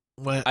beginning.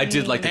 what? I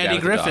did like the Eddie guy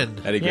with the dog.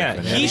 Griffin. Eddie Yeah,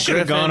 Griffin. he should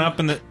have Griffin. gone up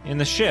in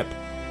the ship.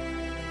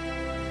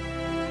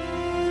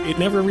 It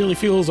never really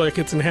feels like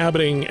it's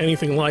inhabiting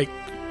anything like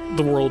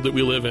the world that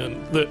we live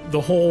in.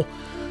 The whole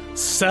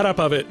setup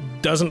of it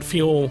doesn't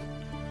feel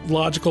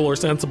logical or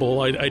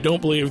sensible. I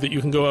don't believe that you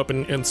can go up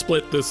and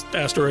split this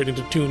asteroid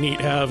into two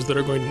neat halves that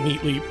are going to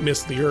neatly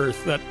miss the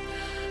Earth. That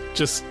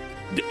just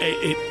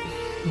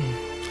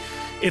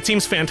it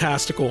seems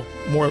fantastical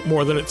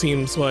more than it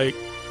seems like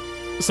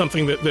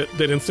something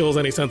that instills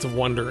any sense of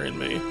wonder in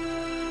me.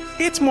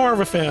 It's more of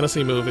a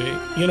fantasy movie,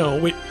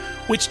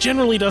 which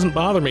generally doesn't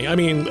bother me. I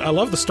mean, I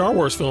love the Star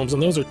Wars films,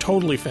 and those are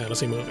totally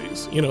fantasy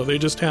movies. They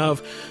just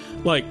have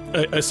like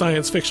a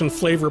science fiction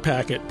flavor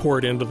packet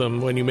poured into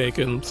them when you make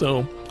them.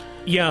 So,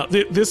 yeah,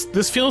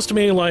 this feels to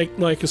me like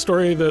a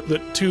story that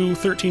two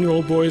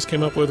 13-year-old boys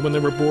came up with when they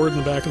were bored in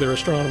the back of their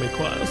astronomy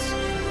class.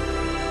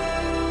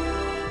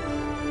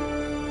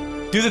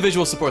 Do the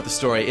visuals support the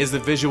story? Is the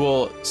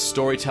visual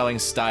storytelling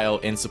style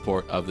in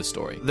support of the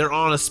story? They're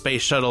on a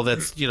space shuttle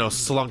that's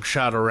slung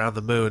shot around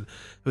the moon,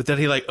 but then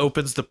he like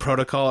opens the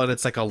protocol and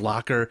it's like a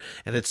locker,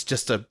 and it's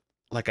just a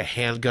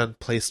handgun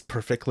placed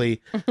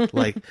perfectly,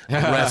 like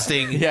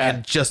resting Yeah.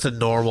 in just a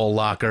normal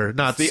locker,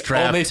 not The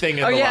strapped. only thing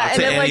in Oh the yeah, locker.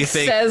 and it like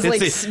anything. says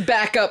like It's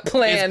backup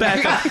plan.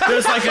 It's back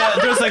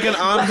up. There's like an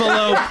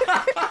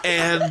envelope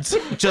and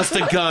just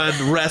a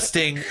gun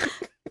resting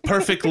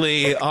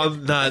perfectly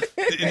on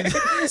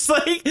it's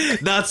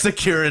like not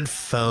secure in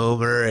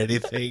foam or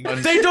anything.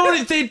 They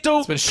don't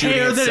been shooting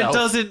care that itself. it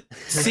doesn't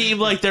seem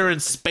like they're in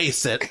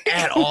space at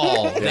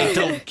all. They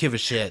don't give a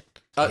shit.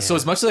 So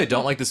as much as I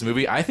don't like this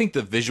movie, I think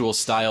the visual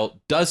style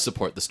does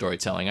support the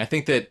storytelling. I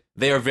think that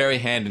they are very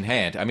hand in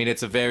hand. I mean,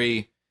 it's a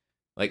very,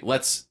 like,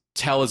 let's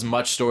tell as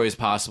much story as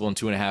possible in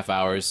 2.5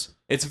 hours.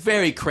 It's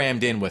very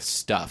crammed in with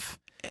stuff.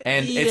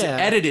 And it's Yeah.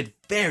 edited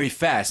very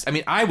fast. I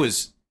mean, I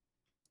was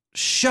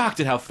shocked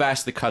at how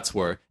fast the cuts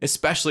were,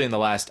 especially in the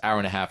last hour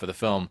and a half of the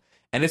film.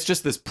 And it's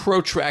just this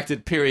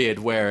protracted period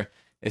where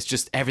it's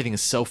just everything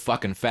is so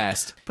fucking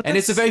fast, and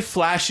it's a very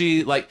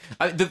flashy. Like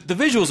the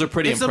visuals are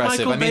pretty It's a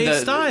impressive. Michael I mean, Bay the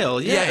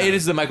style, yeah. it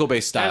is the Michael Bay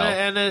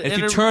style. If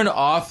you turn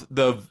off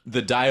the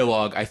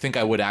dialogue, I think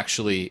I would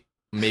actually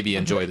maybe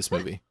enjoy this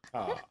movie.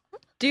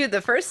 Dude,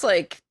 the first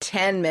like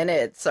 10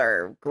 minutes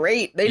are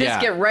great. They just Yeah.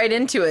 get right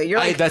into it. You're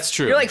like, That's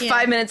true. You're like Yeah.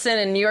 5 minutes in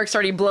and New York's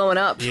already blowing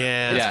up.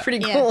 Yeah. It's Yeah.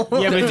 pretty Yeah. cool.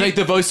 Yeah, but like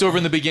the voiceover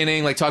in the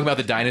beginning, like talking about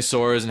the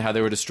dinosaurs and how they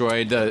were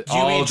destroyed. You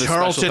All mean of the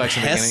Charlton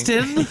special effects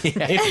in the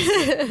beginning.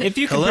 Heston? if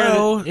you compare,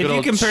 Hello? if Good you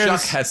old compare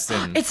Chuck this,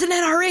 Heston. It's an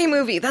NRA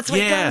movie. That's why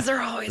Yeah. guns are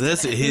always.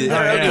 They're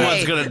yeah. the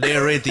one's gonna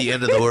narrate the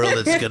end of the world.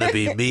 It's gonna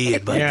be me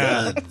and my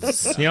Yeah.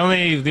 guns. the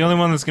only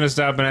one that's going to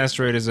stop an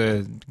asteroid is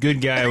a good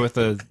guy with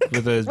a gun.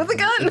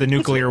 with a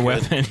nuclear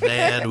weapon.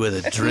 Man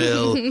with a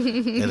drill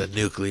and a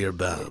nuclear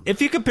bomb. If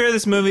you compare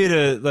this movie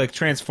to like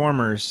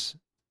Transformers,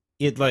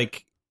 it's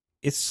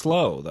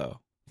slow though.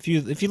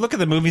 If you look at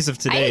the movies of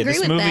I today, agree this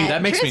with movie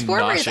that. makes me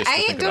Transformers, nauseous to I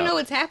think don't about. know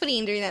what's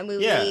happening during that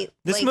movie. yeah,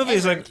 this like, movie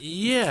is ever. like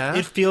Yeah.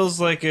 it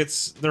feels like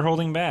they're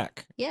holding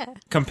back Yeah.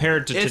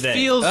 compared to It today.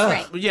 feels,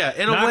 Right. yeah,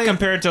 in a not way.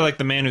 compared to like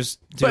the man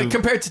But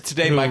compared to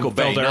today, who Michael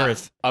Bay, fell to not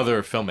Earth.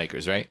 other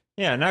filmmakers, right?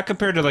 yeah, not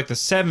compared to like the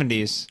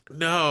 70s.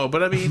 No,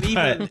 but I mean, even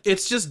But-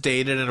 it's just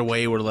dated in a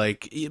way where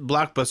like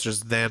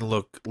blockbusters then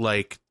look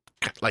like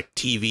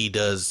TV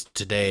does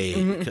today,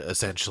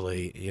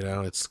 essentially.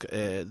 It's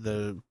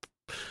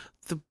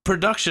the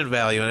production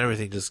value and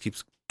everything just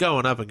keeps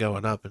going up and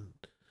going up, and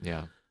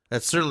Yeah.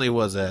 that certainly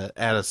was at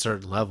a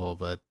certain level.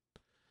 But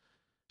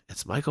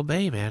it's Michael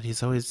Bay, man.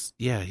 He's always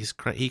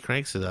he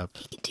cranks it up.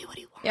 He can do what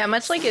he wants. Yeah,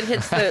 much like it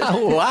hits the.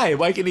 Why?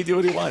 Why can he do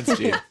what he wants,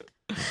 Gene?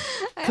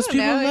 I 'Cause don't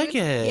people know. like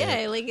it. Yeah,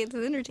 I like it's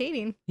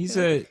entertaining. He's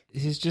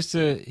just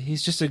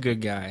a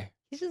good guy.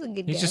 He's just a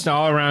good He's guy. just an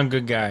all around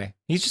good guy.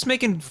 He's just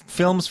making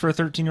films for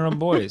 13-year-old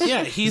boys.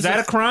 Yeah, Is that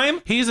a crime?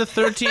 He's a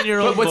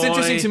 13-year-old But what's boy.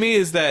 interesting to me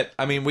is that,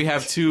 I mean, we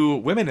have two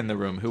women in the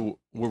room who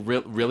were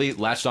really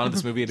latched onto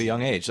this movie at a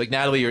young age. Like,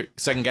 Natalie, you're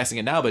second guessing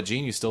it now, but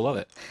Gene, you still love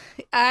it.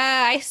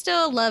 I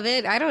still love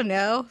it. I don't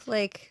know.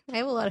 Like, I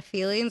have a lot of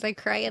feelings. I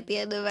cry at the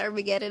end of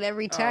Armageddon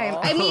every time.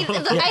 I mean,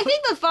 I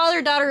think the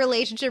father-daughter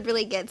relationship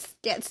really gets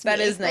That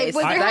me. is nice. Like,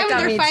 when they're That got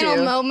having me their final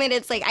too. moment,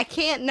 it's like I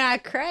can't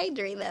not cry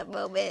during that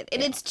moment,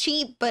 and it's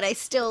cheap, but I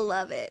still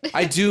love it.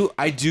 I do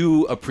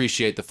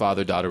appreciate the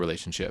father-daughter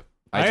relationship.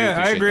 I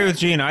appreciate agree that. with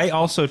Gene. I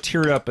also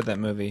teared up at that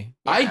movie.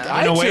 I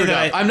In a way teared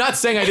that up. I'm not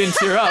saying I didn't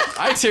tear up.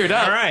 I teared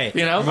up. All right.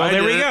 You know? Well,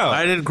 there we go.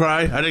 I didn't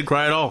cry. I didn't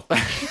cry at all.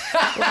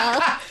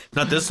 Well,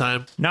 Not this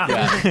time. Not.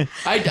 Yeah.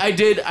 I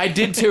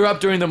did tear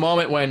up during the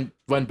moment when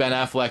Ben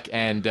Affleck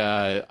and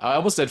I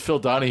almost said Phil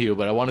Donahue,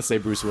 but I want to say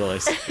Bruce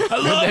Willis. I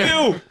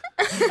love you.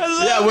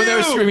 Yeah, when they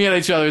were screaming at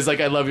each other, it's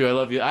like, I love you, I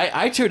love you.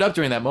 I teared up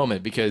during that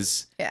moment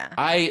because Yeah.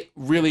 I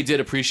really did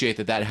appreciate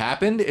that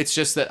happened. It's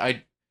just that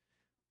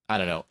I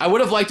don't know. I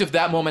would have liked if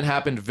that moment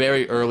happened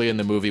very early in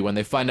the movie when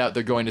they find out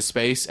they're going to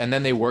space and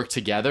then they work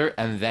together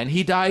and then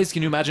he dies.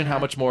 Can you imagine how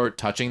much more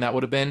touching that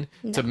would have been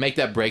to make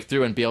that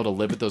breakthrough and be able to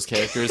live with those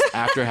characters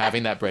after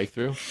having that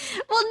breakthrough?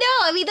 well, no.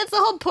 I mean, that's the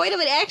whole point of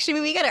an action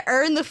movie. You got to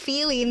earn the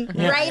feeling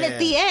right at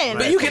the end.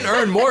 But you can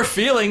earn more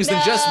feelings than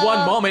just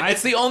one moment.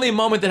 It's the only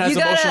moment that has You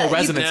gotta- emotional you-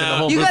 resonance in the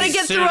whole You movie. got to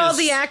get through all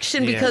the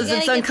action because You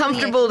it's gotta get through the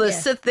uncomfortable to action,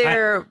 yeah. sit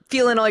there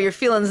feeling all your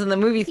feelings in the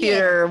movie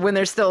theater when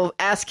there's still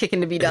ass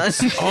kicking to be done.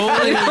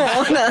 Only,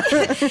 Wanna-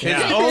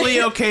 it's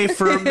only okay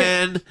for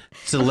men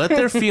to let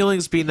their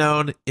feelings be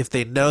known if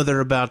they know they're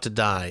about to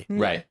die.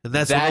 Right. And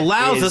that's That what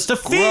allows is us to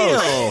gross.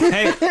 feel.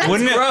 Hey,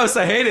 wouldn't it? Gross,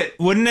 I hate it.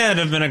 Wouldn't it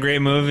have been a great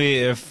movie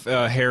if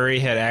Harry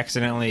had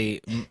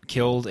accidentally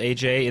killed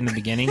AJ in the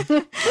beginning? and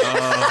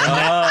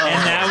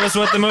that was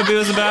what the movie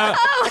was about?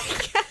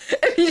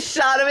 he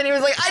shot him and he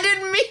was like, I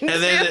didn't mean And to.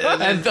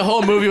 then, And the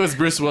whole movie was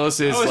Bruce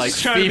Willis's was like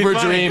just trying to be fever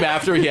funny. dream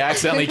after he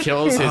accidentally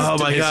kills his, Oh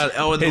my his, God.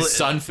 Oh, and his the-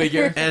 son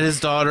figure. and his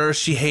daughter,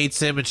 she hates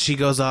him, and she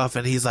goes off,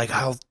 and he's like,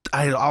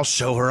 I'll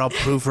show her, I'll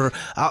prove her,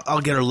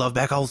 I'll get her love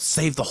back, I'll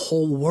save the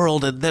whole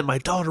world, and then my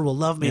daughter will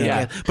love me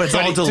Yeah. again. But it's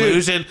But all he- dude,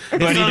 delusion.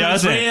 but It's he not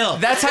doesn't. real.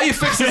 That's how you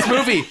fix this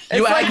movie. You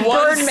It's add like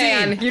one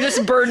Birdman. scene. You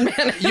just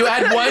Birdman. You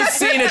add one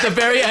scene at the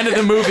very end of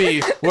the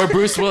movie where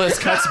Bruce Willis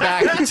cuts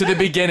back to the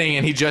beginning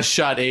and he just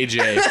shot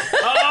AJ.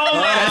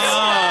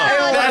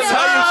 That's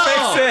how you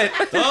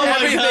fix it. Oh my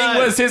Everything God.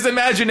 was his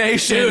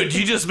imagination. Dude,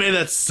 you just made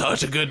that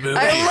such a good movie.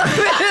 I love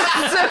it.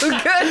 It's so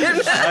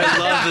good. I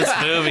love this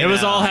movie. It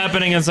was now. all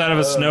happening inside of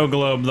a snow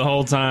globe the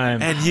whole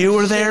time. And you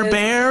were there,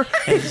 Bear.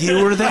 And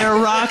you were there,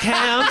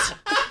 Rockhound.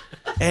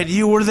 And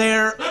you were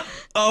there,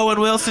 Owen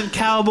Wilson,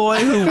 cowboy.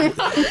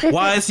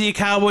 Why is he a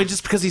cowboy?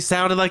 Just because he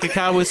sounded like a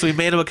cowboy, so we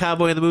made him a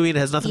cowboy in the movie, and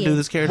it has nothing to do with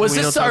this character. Was We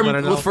this don't talk our about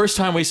it at all. the first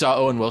time we saw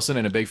Owen Wilson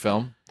in a big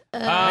film?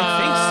 I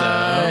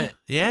think so.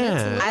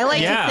 Yeah. I like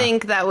Yeah. to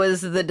think that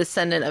was the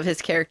descendant of his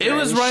character. It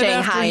was in right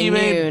after Shanghai he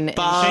made Noon.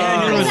 Bob-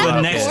 Shanghai Noon was Was that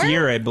the next before?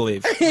 year, I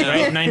believe.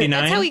 Right? 99?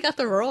 That's how he got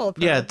the role.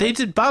 Yeah, they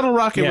did. Bottle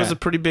Rocket Yeah. was a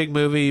pretty big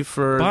movie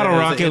for Bottle as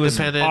an Rocket was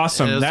independent.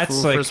 awesome. It was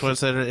That's the like- first one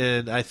said,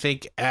 and I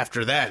think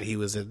after that he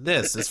was in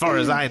this. As far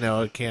as I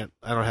know, I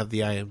don't have the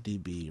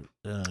IMDb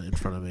in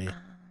front of me.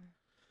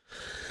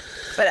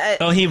 But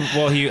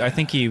I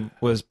think he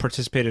was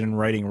participated in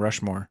writing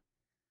Rushmore.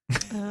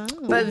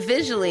 but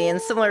visually,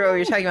 and similar to what we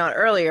were talking about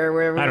earlier,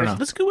 where we I don't were- know.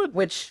 Let's go with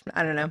which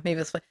I don't know,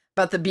 maybe it's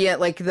about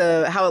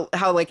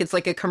how like it's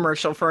like a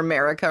commercial for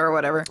America or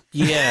whatever.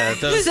 yeah. it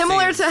does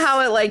Similar seem- to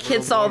how it like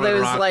hits all Norman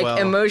those like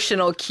Rockwell.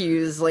 emotional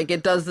cues, like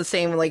it does the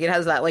same. Like it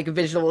has that like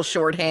visual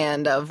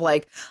shorthand of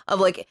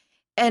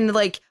and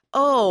like,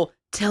 oh,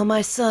 tell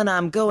my son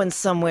I'm going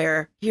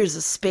somewhere. Here's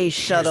a space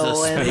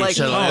shuttle, and space like,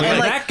 shuttle. Oh, and like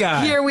like that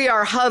guy. here we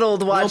are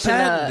huddled Will watching.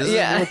 Patton. This is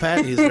Yeah, Will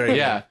Patton. He's very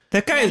Yeah.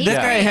 That guy he's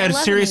had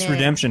loving serious it.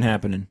 redemption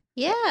happening.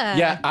 Yeah.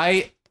 Yeah,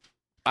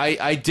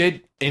 I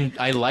did, and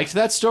I liked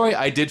that story.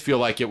 I did feel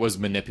like it was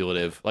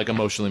manipulative, like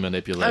emotionally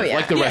manipulative, Oh, yeah.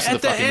 like the rest Yeah,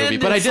 of the at the fucking movie.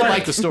 end, But I it's did like-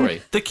 like the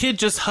story. The kid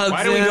just hugs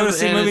Why do we him, go to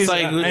see and movies? it's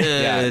like,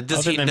 Yeah. does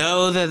Other he than-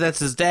 know that that's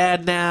his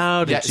dad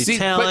now? Did Yeah, she see,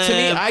 tell but to me,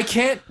 him? I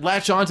can't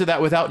latch onto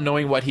that without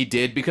knowing what he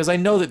did because I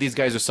know that these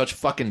guys are such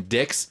fucking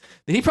dicks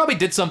that he probably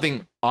did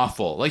something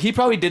awful. Like he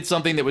probably did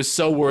something that was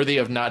so worthy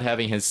of not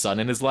having his son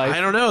in his life. I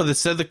don't know.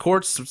 The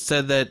courts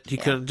said that he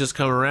couldn't just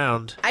come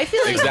around. I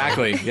feel like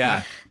Exactly.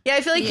 Yeah. Yeah,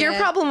 I feel like your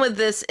Yeah. problem with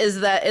this is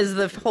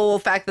the whole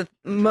fact that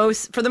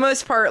for the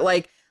most part,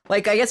 like I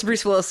guess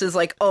Bruce Willis is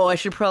like, oh, I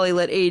should probably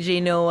let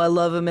AJ know I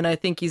love him and I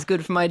think he's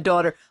good for my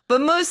daughter.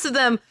 But most of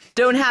them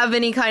don't have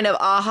any kind of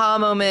aha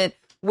moment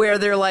where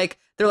they're like,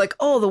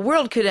 oh, the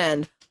world could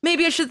end.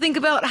 Maybe I should think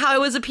about how I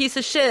was a piece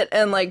of shit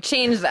and like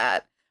change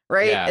that.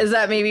 Right? Yeah. Is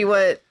that maybe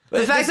what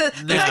the fact that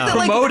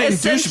like, Promoting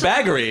essentially-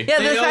 douchebaggery. Yeah,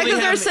 They the fact only that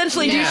they're have-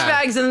 essentially yeah.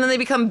 douchebags and then they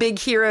become big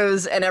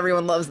heroes and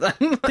everyone loves them.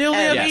 They only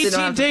have And 18 don't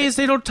have to- days.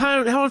 They don't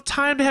have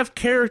time to have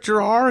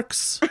character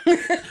arcs.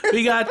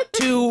 We got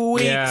 2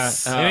 weeks. Yeah.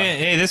 I mean,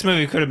 hey, this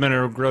movie could have been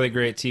a really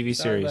great TV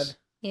series.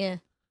 Yeah.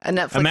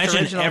 Netflix Imagine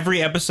original.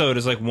 every episode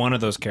is like one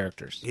of those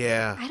characters.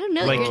 Yeah. I don't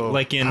know. Like you're-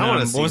 like in I wanna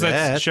what see was that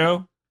that.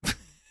 show?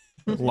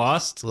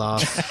 Lost.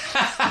 Lost.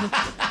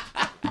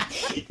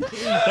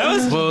 That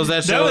was What was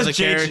that show? The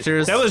J-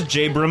 characters. That was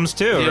Jabrams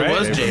too, It right?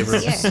 was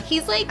Jabrams. yeah,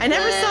 he's like I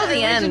never saw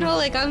the end. original,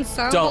 like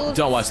ensemble.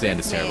 Don't watch the end.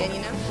 It's man, terrible.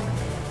 you know?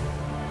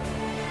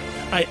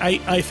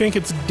 I think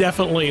it's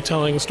definitely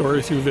telling a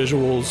story through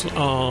visuals.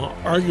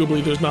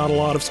 Arguably, there's not a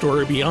lot of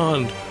story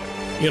beyond,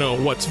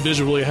 what's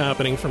visually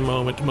happening from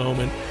moment to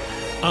moment.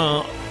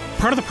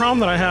 Part of the problem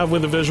that I have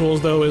with the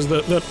visuals, though, is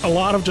that a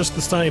lot of just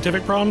the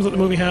scientific problems that the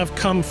movie have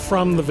come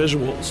from the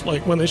visuals.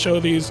 Like when they show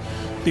these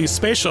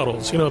space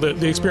shuttles,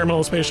 the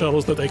experimental space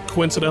shuttles that they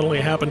coincidentally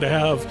happen to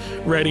have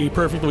ready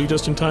perfectly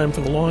just in time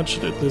for the launch.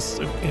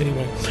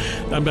 Anyway,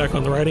 I'm back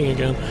on the writing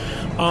again.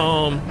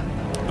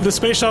 The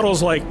space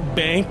shuttles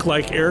bank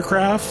like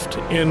aircraft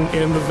in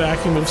the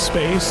vacuum of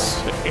space,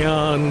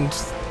 and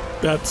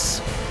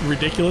that's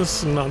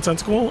ridiculous and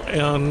nonsensical,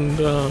 and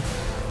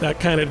that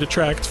kind of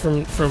detracts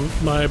from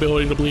my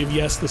ability to believe,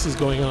 yes, this is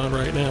going on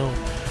right now.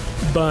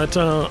 But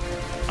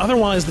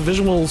otherwise, the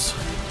visuals.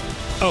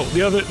 Oh,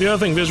 the other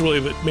thing visually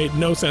that made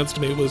no sense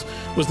to me was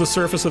the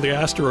surface of the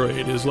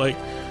asteroid is like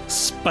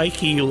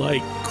spiky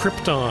like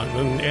Krypton,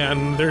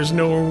 and there's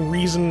no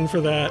reason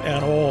for that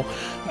at all.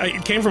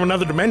 It came from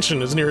another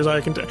dimension, as near as I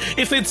can tell.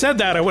 If they'd said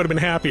that, I would have been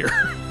happier.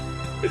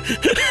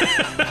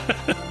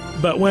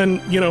 But when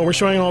we're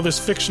showing all this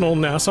fictional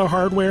NASA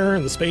hardware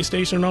and the space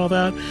station and all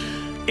that,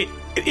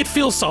 it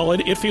feels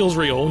solid. It feels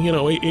real.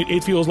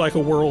 It feels like a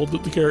world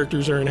that the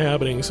characters are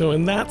inhabiting. So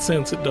in that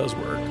sense, it does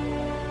work.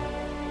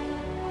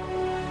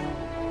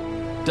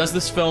 Does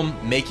this film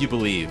make you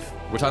believe?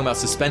 We're talking about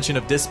suspension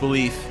of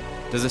disbelief.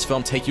 Does this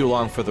film take you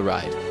along for the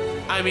ride?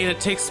 I mean, it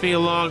takes me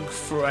along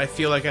for. I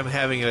feel like I'm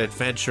having an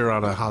adventure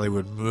on a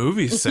Hollywood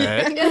movie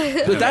set.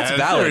 But that's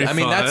valid. very I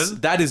mean, fun.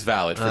 that is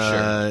valid for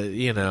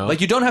sure. Like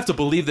You don't have to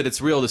believe that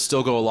it's real to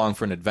still go along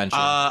for an adventure.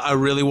 I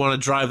really want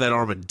to drive that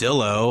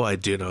armadillo. I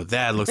do know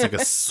that. It looks like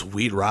a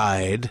sweet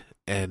ride,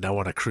 and I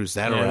want to cruise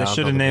that Yeah, around. they should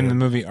have over named there. the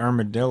movie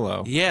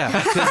Armadillo.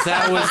 Yeah, because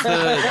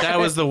that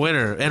was the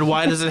winner. And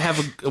why does it have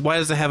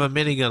a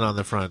minigun on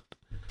the front?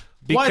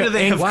 Why do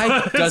they have?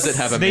 Why does it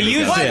have a They minigun?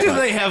 used Why it. do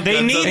they have? They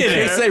guns needed on In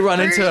there? case they run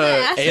into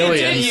NASA. They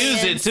aliens.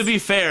 use it. To be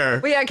fair,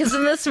 Well, yeah, because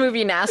in this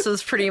movie,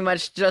 NASA's pretty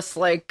much just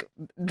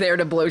there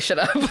to blow shit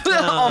up,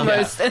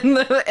 almost. In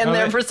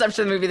their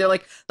perception of the movie, they're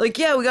like,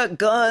 yeah, we got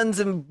guns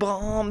and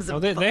bombs. And Oh,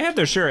 they have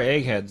their share of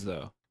eggheads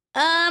though.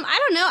 I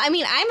don't know. I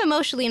mean, I'm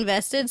emotionally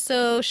invested,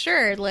 so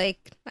sure,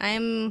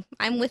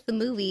 I'm with the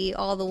movie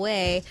all the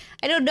way.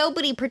 I know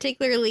nobody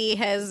particularly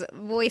has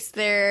voiced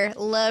their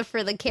love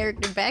for the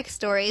character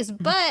backstories,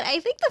 but I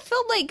think the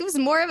film gives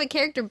more of a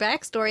character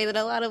backstory than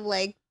a lot of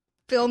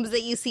films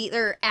that you see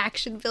or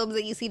action films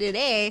that you see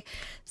today.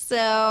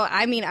 So,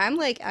 I mean,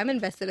 I'm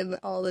invested in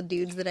all the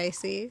dudes that I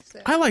see. So.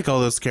 I like all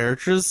those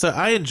characters. So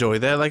I enjoy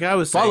that. Like I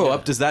was saying, Follow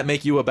up, does that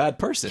make you a bad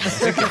person?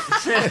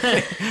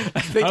 I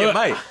think it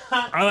might.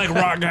 I like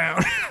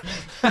Rockdown.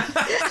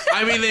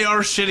 I mean, they are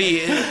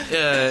shitty,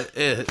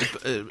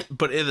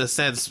 but in a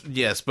sense,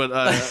 yes. But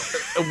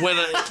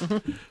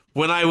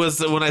when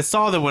I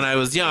saw them when I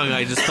was young,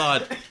 I just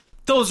thought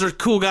those are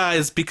cool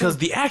guys because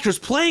the actors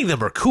playing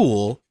them are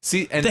cool.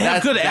 See, and They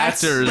have good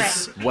that's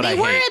actors. what They I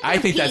were hate. at I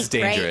their think that's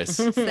peak, right? dangerous.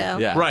 So.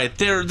 Yeah. Right,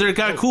 they're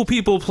got cool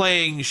people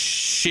playing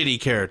shitty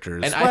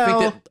characters. And I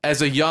think that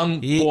as a young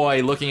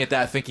boy looking at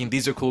that, thinking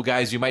these are cool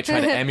guys, you might try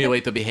to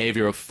emulate the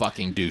behavior of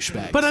fucking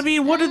douchebags. but I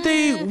mean, what did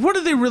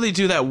they really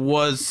do that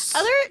was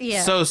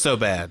so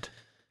bad?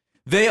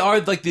 They are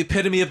like the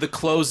epitome of the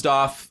closed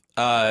off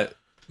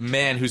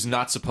man who's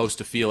not supposed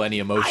to feel any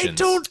emotions.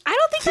 I don't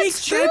think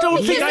that's true. I don't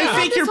because think. they I had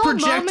think this you're whole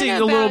projecting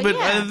moment a little about- bit.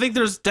 yeah. I think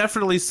there's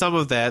definitely some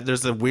of that.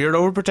 There's a weird,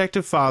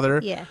 overprotective father.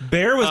 Yeah.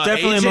 Bear was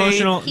definitely AJ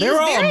emotional. He They was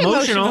were all very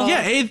emotional. emotional.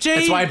 Yeah, AJ.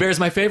 That's why Bear's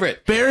my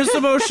favorite. Bear's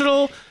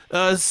emotional.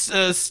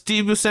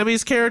 Steve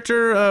Buscemi's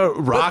character,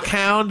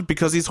 Rockhound,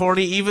 because he's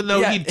horny, even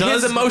though Yeah, he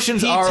does. his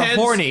emotions he are tends-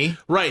 horny,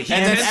 Right. He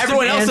and then tends to-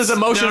 everyone else's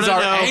emotions No,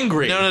 are no.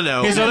 angry.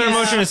 No. His other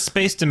emotion is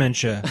space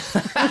dementia.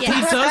 He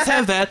does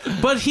have that,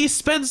 but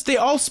they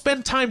all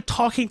spend time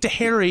talking to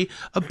Harry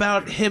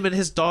about him and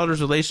his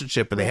daughter's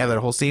relationship, and they have that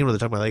whole scene where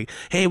they're talking about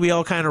hey, we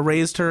all kind of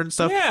raised her and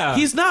stuff. Yeah.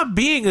 He's not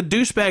being a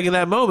douchebag in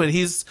that moment.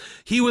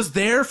 He was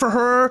there for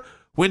her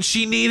when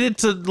she needed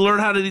to learn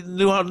how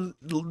to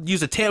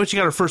use a tan when she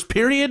got her first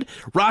period.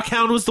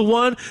 Rockhound was the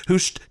one who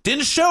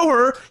didn't show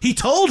her. He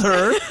told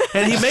her,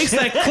 and he makes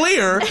that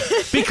clear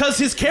because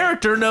his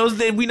character knows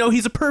that we know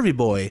he's a pervy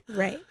boy.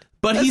 Right.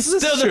 But This he's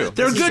is still true.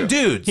 they're This is good true.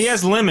 dudes. He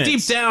has limits.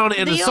 deep down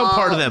in They some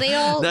part of all- them. they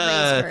all raise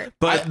her.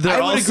 But they're I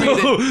would also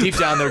agree that deep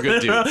down they're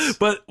good dudes.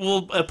 but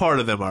a part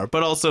of them are.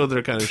 But also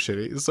they're kind of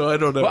shitty. So I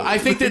don't know. Well, I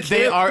think that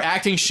they are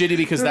acting shitty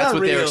because They're that's not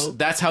what real.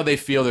 that's how they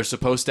feel they're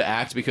supposed to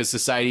act because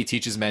society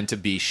teaches men to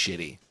be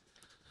shitty.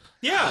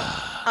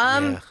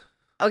 Yeah.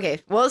 Okay,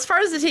 well, as far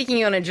as the taking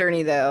you on a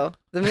journey, though,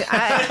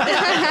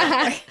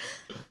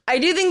 I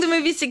do think the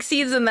movie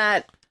succeeds in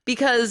that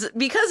because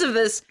of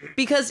this,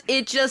 because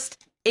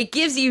it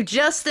gives you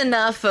just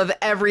enough of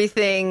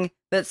everything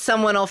that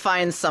someone will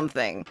find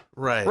something.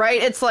 Right.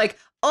 Right? It's like,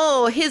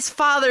 oh, his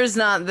father's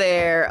not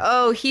there.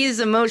 Oh, he's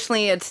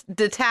emotionally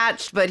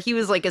detached, but he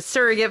was like a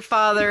surrogate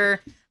father.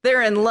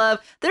 They're in love.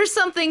 There's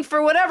something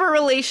for whatever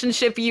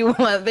relationship you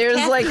want. There's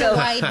Cast like a a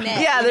wide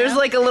net, yeah. you There's know?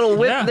 like a little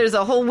whip. Yeah. There's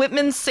a whole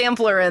Whitman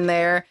sampler in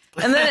there,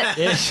 and then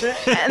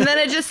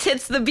it just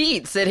hits the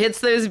beats. It hits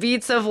those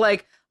beats of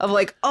like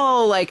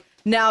oh, like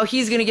now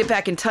he's gonna get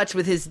back in touch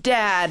with his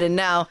dad, and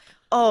now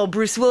oh,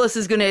 Bruce Willis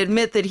is gonna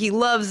admit that he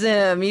loves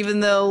him, even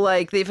though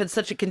like they've had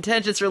such a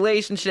contentious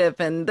relationship,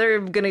 and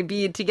they're gonna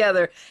be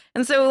together.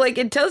 And so like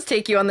it does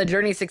take you on the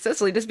journey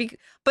successfully,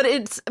 but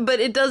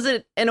it does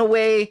it in a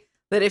way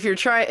that if you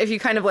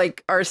kind of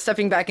like are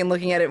stepping back and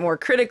looking at it more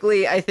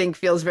critically, I think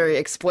feels very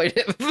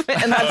exploitive,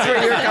 and that's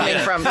where you're coming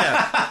from.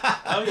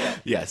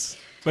 Yes.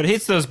 But it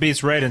hits those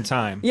beats right in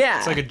time. Yeah.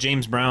 It's like a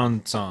James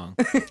Brown song.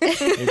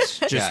 It's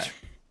just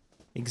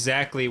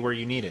exactly where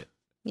you need it.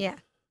 Yeah.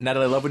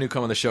 Natalie, I love when you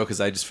come on the show because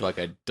I just feel like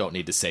I don't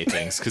need to say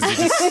things because you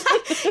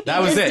just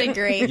that was just it.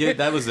 agree. Yeah,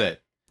 that was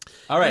it.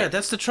 All right. Yeah,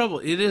 that's the trouble.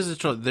 It is the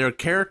trouble. There are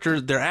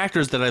characters, there are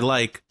actors that I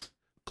like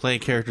playing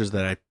characters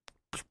that I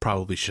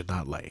probably should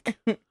not like.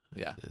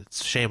 Yeah.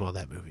 It's a shame on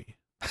that movie.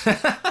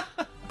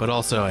 But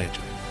also I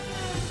enjoy it.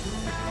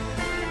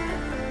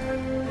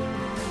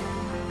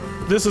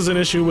 This is an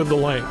issue with the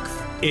length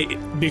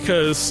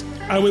because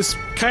I was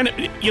kind of,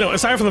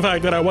 aside from the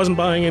fact that I wasn't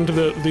buying into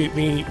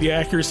the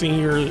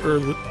accuracy or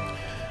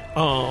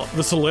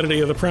the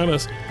solidity of the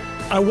premise,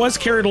 I was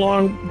carried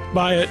along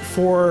by it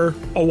for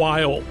a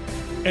while.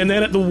 And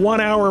then at the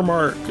 1 hour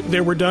mark, they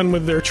were done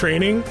with their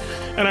training,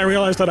 and I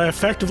realized that I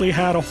effectively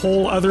had a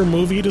whole other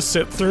movie to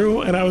sit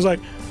through, and I was like,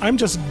 I'm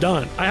just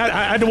done. I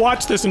had to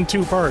watch this in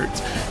 2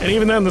 parts. And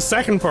even then, the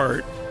second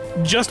part,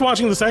 just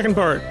watching the second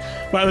part,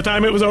 by the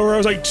time it was over, I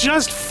was like,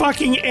 just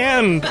fucking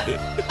end.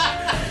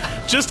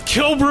 Just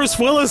kill Bruce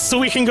Willis so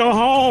we can go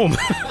home.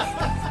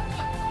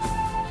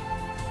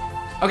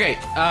 Okay,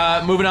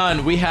 moving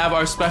on. We have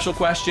our special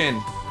question.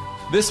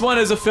 This one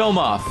is a film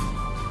off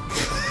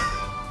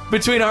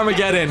between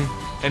Armageddon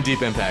and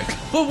Deep Impact.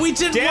 But we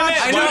didn't watch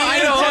I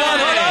know.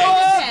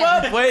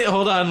 Hold on. Wait,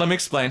 hold on. Let me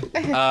explain.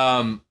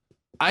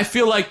 I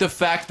feel like the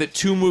fact that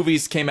 2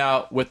 movies came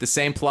out with the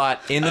same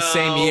plot in the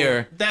same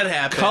year that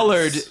happens.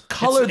 colored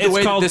the It's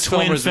way that called this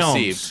film twin was films.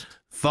 received.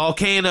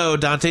 Volcano,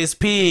 Dante's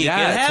Peak.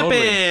 Yeah, it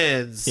totally.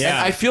 happens. Yeah. And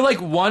I feel like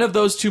one of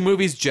those 2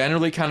 movies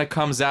generally kind of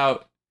comes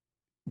out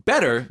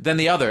better than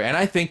the other. And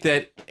I think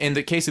that in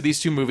the case of these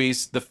 2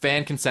 movies, the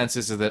fan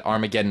consensus is that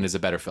Armageddon is a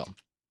better film.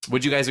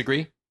 Would you guys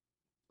agree?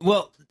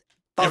 Well,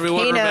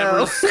 Everyone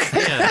Volcano. remembers.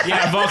 Yeah.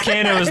 yeah,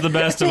 Volcano is the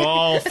best of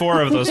all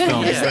 4 of those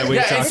films that we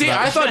Yeah, talked and see,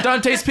 about. I thought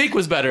Dante's Peak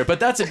was better, but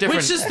that's a different...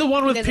 Which is the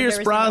one with I've Pierce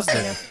never seen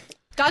Brosnan.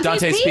 Volcano.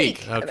 Dante's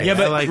Peak. Okay, Yeah,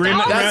 but I like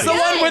remember- that. That's the Good.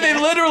 one where they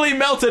literally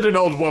melted an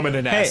old woman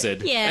in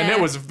acid. Yeah. And it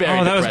was very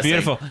Oh, that was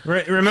depressing.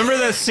 beautiful. Remember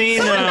that scene?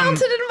 Someone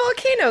melted in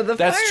Volcano. The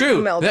That's fire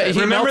true. melted. That-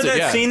 he Remember melted, that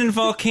yeah. scene in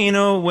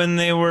Volcano when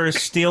they were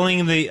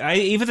stealing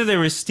either they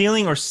were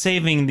stealing or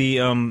saving the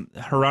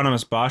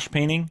Hieronymus Bosch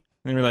painting?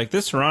 And they were like,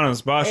 "This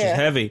Hieronymus Bosch is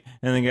heavy,"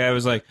 and the guy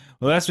was like,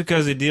 "Well, that's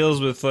because it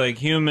deals with like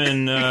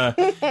human,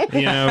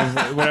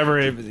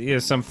 whatever,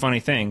 some funny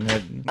thing."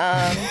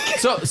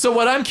 So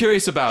what I'm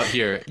curious about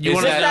here You is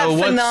want to that... that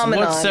know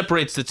phenomenon. what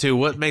separates the two?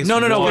 What makes No,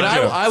 one but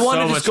I want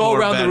so to much just go more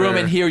around the room better?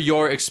 and hear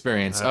your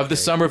experience of the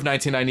summer of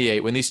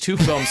 1998 when these 2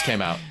 films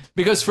came out.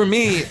 Because for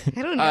me,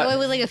 I don't know. It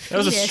was like a That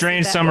was a fetus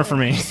strange at that summer for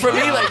point.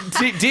 me.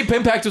 like Deep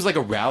Impact was like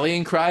a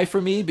rallying cry for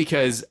me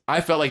because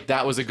I felt like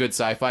that was a good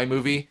sci-fi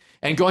movie.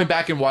 And going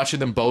back and watching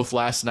them both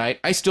last night,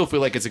 I still feel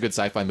like it's a good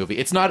sci-fi movie.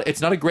 It's not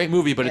a great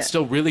movie, but it's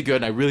still really good,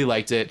 and I really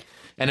liked it.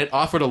 And it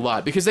offered a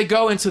lot because they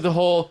go into the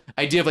whole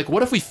idea of like,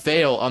 what if we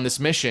fail on this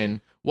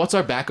mission? What's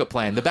our backup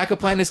plan? The backup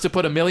plan is to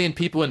put 1 million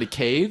people into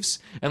caves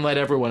and let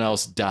everyone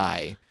else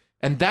die.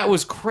 And that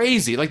was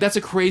crazy. Like, that's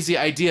a crazy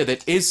idea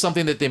that is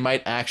something that they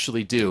might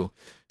actually do.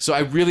 So I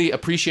really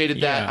appreciated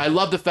that. Yeah. I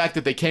love the fact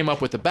that they came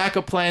up with a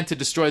backup plan to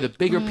destroy the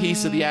bigger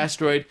piece of the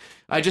asteroid.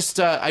 I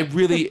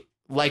really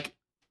like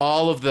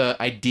all of the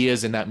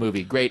ideas in that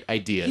movie. Great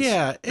ideas.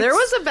 Yeah, There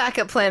was a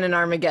backup plan in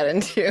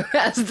Armageddon too,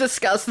 as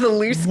discussed. The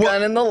loose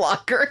gun in the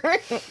locker.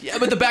 Yeah,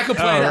 but the backup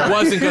plan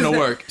wasn't going to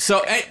work.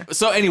 So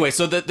anyway,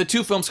 the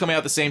 2 films coming out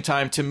at the same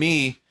time, to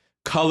me,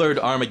 colored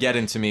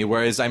Armageddon to me,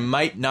 whereas I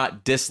might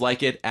not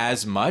dislike it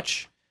as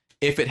much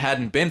if it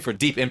hadn't been for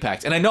Deep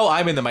Impact. And I know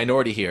I'm in the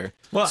minority here.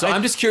 Well, So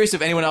I'm just curious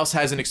if anyone else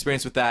has an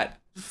experience with that.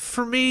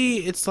 For me,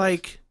 it's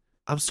like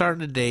I'm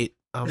starting to date.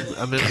 I'm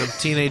a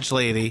teenage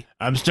lady.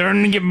 I'm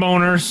starting to get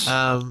boners.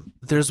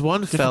 There's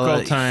one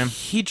fella. time.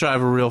 He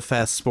drive a real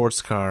fast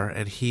sports car,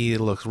 and he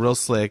looks real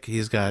slick.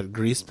 He's got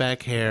greased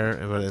back hair,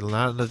 but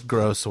not in a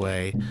gross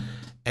way.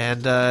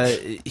 And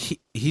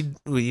he,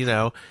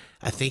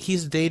 I think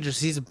he's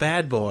dangerous. He's a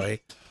bad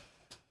boy,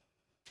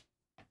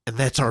 and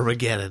that's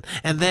Armageddon.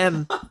 And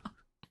then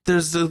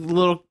there's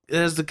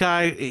the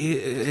guy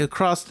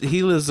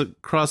he lives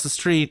across the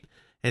street,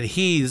 and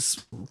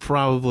he's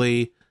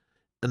probably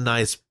a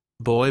nice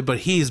boy, but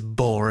he's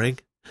boring,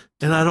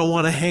 and I don't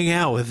want to hang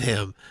out with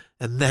him.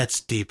 and that's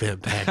Deep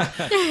Impact.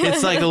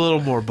 It's like a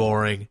little more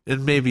boring,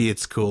 and maybe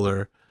it's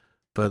cooler,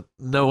 but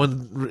no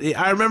one.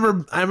 I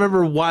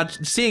remember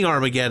seeing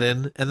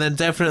Armageddon, and then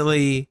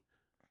definitely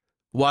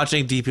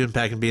watching Deep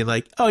Impact and being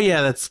like, oh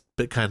yeah, that's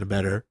kind of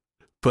better,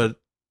 but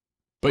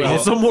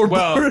also more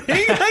boring.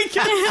 I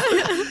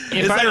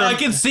guess. I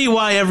can see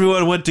why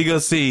everyone went to go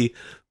see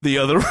the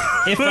other.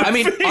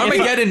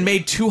 Armageddon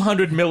made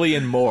 200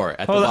 million more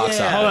at the box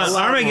office. Hold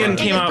on, Armageddon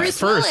came out Bruce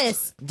first.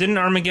 Willis. Didn't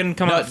Armageddon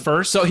come out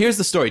first? So here's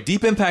the story.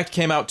 Deep Impact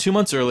came out 2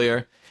 months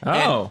earlier.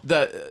 Oh.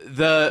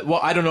 And well,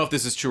 I don't know if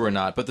this is true or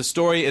not, but the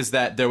story is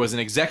that there was an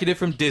executive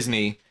from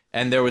Disney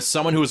and there was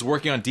someone who was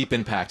working on Deep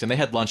Impact, and they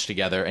had lunch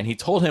together, and he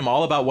told him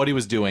all about what he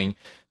was doing.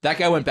 That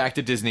guy went back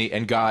to Disney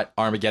and got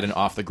Armageddon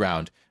off the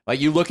ground. Like,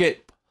 you look at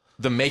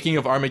the making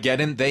of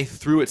Armageddon, they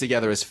threw it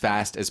together as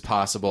fast as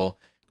possible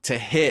to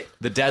hit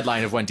the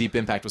deadline of when Deep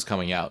Impact was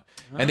coming out.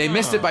 And they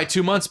missed it by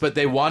 2 months, but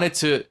they wanted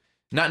to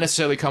not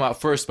necessarily come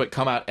out first, but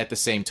come out at the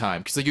same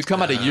time. Because like, you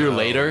come out a year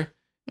later,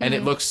 and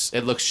it looks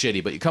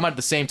shitty. But you come out at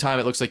the same time,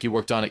 it looks like you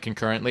worked on it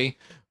concurrently.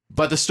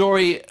 But the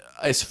story,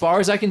 as far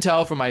as I can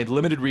tell from my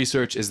limited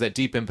research, is that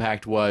Deep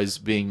Impact was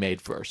being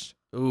made first.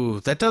 Ooh,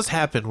 that does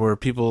happen where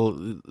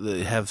people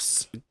have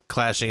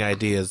clashing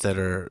ideas that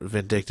are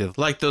vindictive.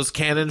 Like those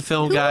Canon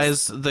Film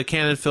guys, the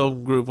Canon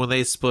Film group, when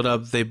they split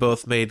up, they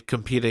both made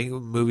competing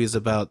movies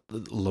about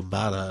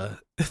Lambada.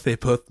 They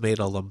both made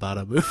a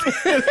Lambada movie.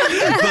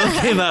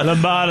 Both came out.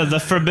 Lambada, the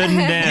Forbidden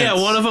Dance. Yeah,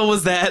 one of them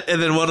was that,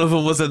 and then one of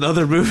them was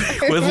another movie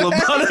with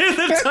Lambada in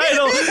the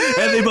title.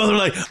 And they both were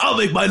like, I'll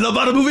make my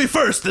Lambada movie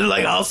first. And they're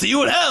like, I'll see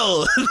you in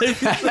hell.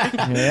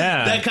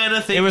 Yeah. That kind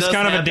of thing. It was does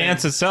kind of a happen.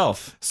 dance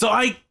itself. So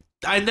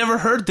I never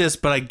heard this,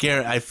 but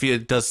I feel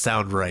it does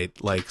sound right.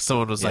 Like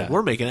someone was like,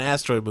 "We're making an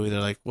asteroid movie." They're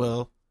like,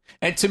 "Well,"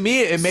 and to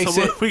me, it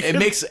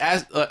makes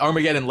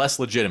Armageddon less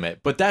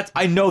legitimate. But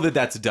I know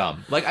that's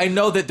dumb. Like, I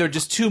know that they're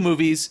just two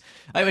movies.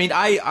 I mean,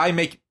 I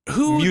make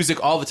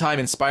music all the time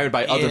inspired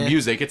by other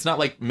music. It's not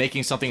like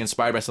making something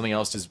inspired by something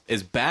else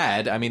is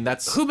bad. I mean,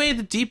 that's who made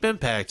the Deep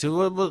Impact.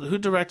 Who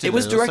directed it? It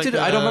was directed.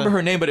 I don't remember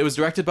her name, but it was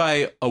directed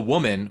by a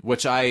woman,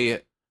 which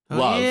I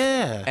love.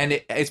 Yeah. And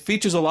it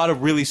features a lot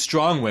of really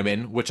strong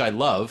women, which I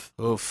love.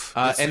 Oof.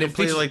 And it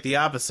completely features, like the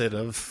opposite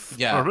of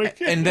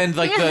and then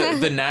like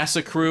the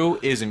NASA crew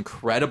is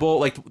incredible.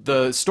 Like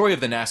the story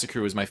of the NASA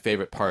crew is my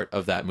favorite part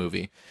of that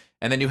movie.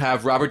 And then you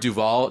have Robert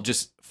Duvall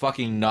just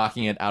fucking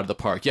knocking it out of the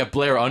park. You have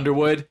Blair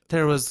Underwood.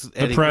 There was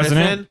Eddie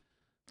president. Griffin.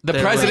 The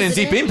president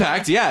in Deep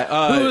Impact,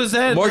 yeah. Who was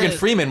that? Morgan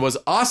Freeman was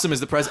awesome as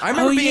the president. I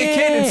remember being a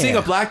kid and seeing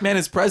a black man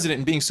as president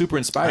and being super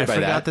inspired by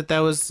that. I forgot that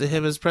was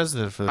him as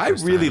president for the I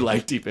first really time.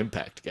 like Deep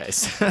Impact,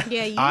 guys.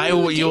 Yeah, I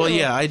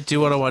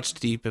do want to watch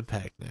Deep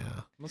Impact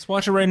now. Let's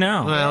watch it right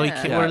now. Well,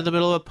 we're in the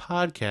middle of a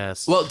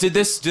podcast. Well, did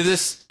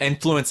this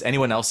influence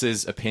anyone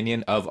else's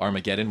opinion of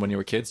Armageddon when you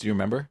were kids? Do you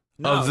remember?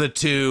 Of the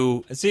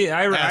two, See,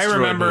 I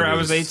remember movies. I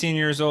was 18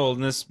 years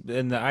old,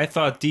 and I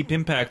thought Deep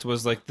Impact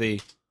was like the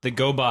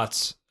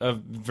GoBots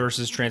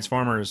versus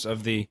Transformers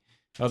of the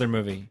other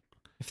movie.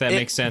 If that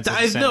makes sense.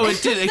 No,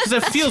 it did, because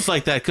it feels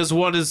like that. Because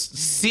one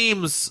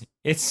seems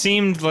It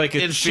seemed like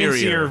a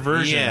inferior chintzier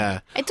version. Yeah,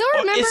 I don't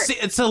remember.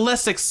 It's a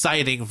less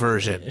exciting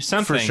version,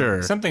 Something, for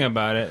sure. Something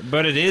about it,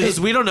 but it is.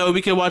 Because we don't know.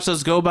 We can watch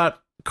those GoBot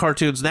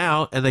cartoons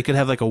now, and they could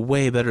have like a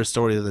way better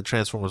story than the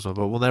Transformers one.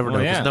 But we'll never know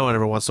because no one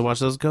ever wants to watch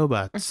those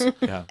GoBots.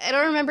 I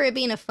don't remember it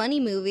being a funny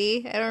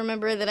movie. I don't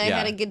remember that I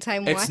had a good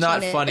time watching it. It's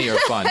not funny or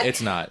fun.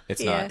 It's not.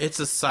 It's not. It's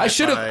a sci-fi. I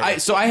should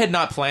have. So I had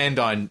not planned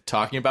on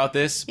talking about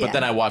this, but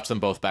then I watched them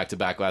both back to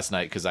back last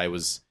night because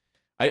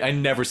I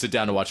never sit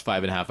down to watch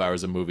 5.5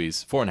 hours of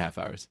movies, 4.5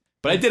 hours.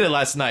 But I did it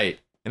last night,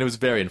 and it was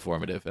very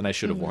informative, and I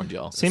should have warned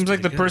y'all. Seems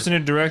like the person who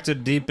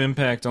directed Deep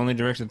Impact only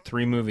directed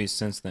 3 movies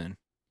since then.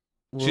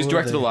 She's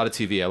directed a lot of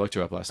TV. I looked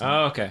her up last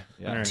night. Oh, okay.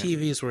 Yeah. All right.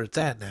 TV's where it's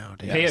at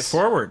nowadays. Pay it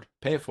forward.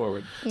 Pay it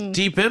forward.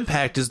 Deep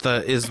Impact that's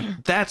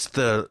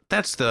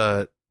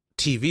the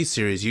TV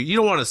series. You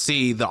don't want to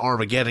see the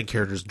Armageddon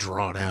characters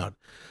drawn out.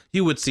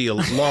 You would see a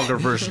longer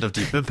version of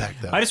Deep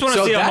Impact, though. I just want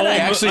to see a that whole, I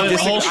actually a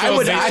disagree. whole show I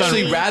would based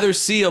actually on, rather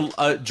see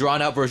a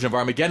drawn out version of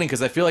Armageddon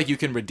because I feel like you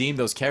can redeem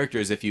those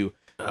characters if you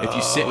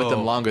sit with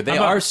them longer. They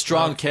are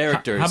strong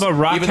characters. How about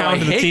Rock Even though I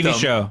Hound, the hate TV them,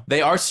 show?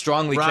 They are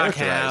strongly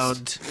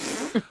characterized.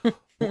 Rockhound.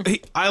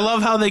 I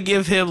love how they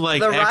give him like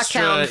The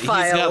extra. Rockhound He's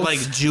got files. like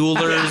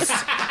jewelers.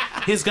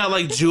 He's got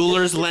like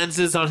jewelers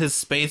lenses on his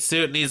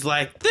spacesuit, and he's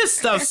like, "This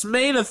stuff's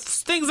made of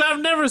things I've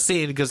never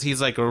seen," because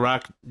he's like a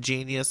rock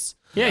genius.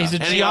 Yeah, he's a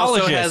And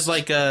geologist. he also has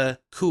like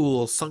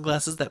cool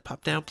sunglasses that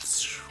pop down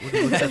when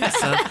he looks at the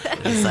sun.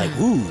 And it's like,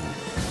 ooh.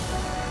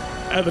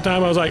 At the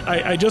time, I was like,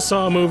 I just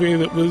saw a movie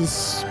that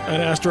was an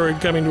asteroid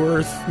coming to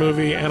Earth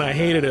movie, and I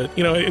hated it.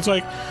 You know, it's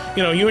like,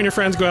 you and your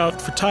friends go out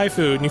for Thai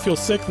food, and you feel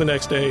sick the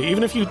next day.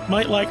 Even if you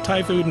might like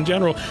Thai food in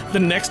general, the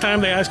next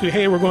time they ask you,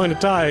 hey, we're going to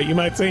Thai, you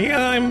might say,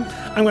 yeah,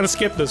 I'm going to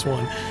skip this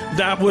one.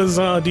 That was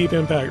Deep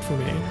Impact for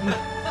me.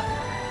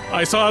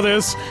 I saw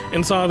this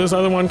and saw this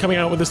other one coming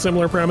out with a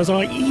similar premise. I'm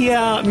like,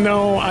 yeah,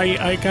 no,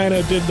 I kind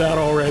of did that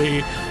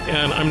already,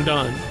 and I'm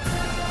done.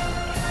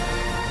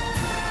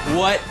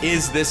 What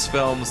is this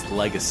film's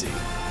legacy?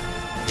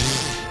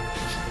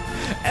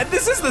 And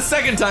this is the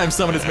second time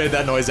someone has made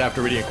that noise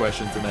after reading a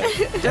question tonight.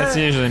 That's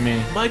usually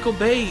me. Michael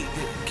Bay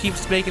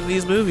keeps making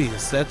these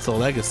movies. That's the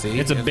legacy.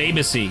 It's a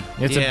babacy.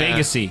 It's a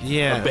bagacy.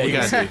 Yeah. A we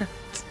got Bagacy.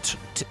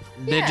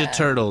 Ninja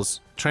Turtles,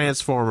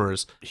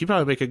 Transformers. He'd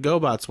probably make a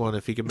GoBots one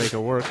if he could make it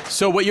work.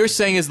 So what you're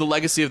saying is the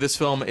legacy of this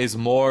film is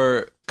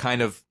more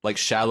kind of like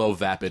shallow,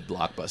 vapid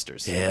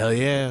blockbusters. Hell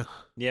yeah.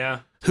 Yeah.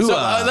 Who? So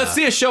let's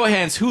see a show of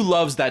hands. Who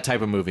loves that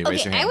type of movie?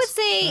 Raise Okay, your hands. I would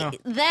say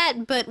that,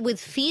 but with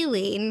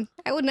feeling.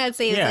 I would not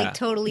say it's Yeah, like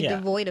totally yeah.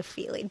 devoid of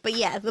feeling. But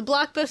yeah, the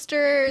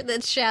blockbuster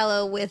that's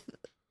shallow with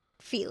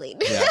feeling.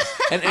 Yeah.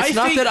 And it's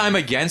not that I'm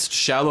against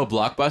shallow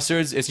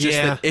blockbusters. It's just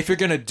Yeah. that if you're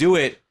gonna do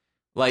it,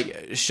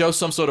 like show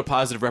some sort of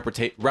positive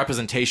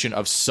representation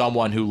of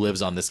someone who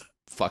lives on this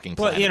fucking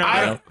planet.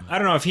 Well, I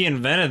don't know if he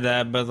invented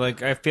that, but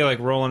like I feel like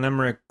Roland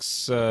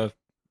Emmerich's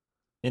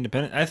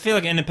Independence. I feel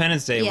like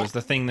Independence Day Yeah. was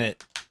the thing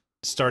that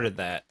started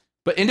that.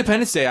 But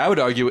Independence Day, I would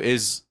argue,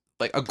 is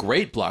like a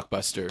great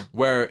blockbuster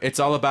where it's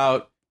all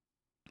about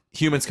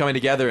humans coming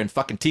together and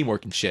fucking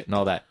teamwork and shit and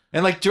all that.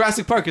 And like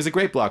Jurassic Park is a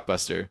great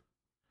blockbuster.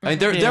 I mean,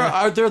 there's a There lot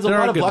are of good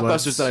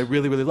blockbusters ones. that I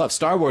really, really love.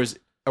 Star Wars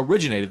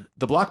originated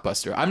the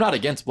blockbuster. I'm not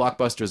against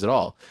blockbusters at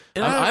all.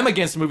 I'm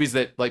against movies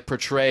that like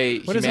portray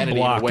What is a humanity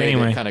block, in a way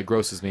anyway? that kind of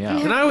grosses me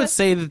out. And I would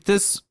say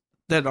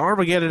that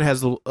Armageddon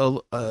has a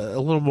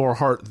little more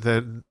heart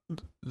than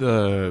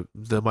the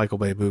Michael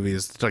Bay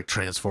movies, like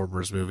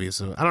Transformers movies.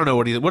 So I don't know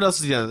what else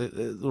is he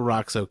done. The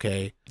Rock's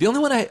okay. The only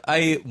one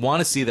I want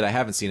to see that I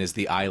haven't seen is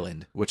The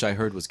Island, which I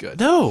heard was good.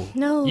 No.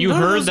 No. You None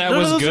of heard those- that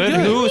none of was those are good?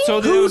 good. Who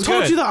told you it Who was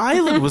told good? you The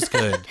Island was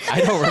good?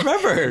 I don't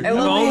remember.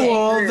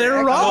 well, they're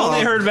I wrong.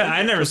 only heard.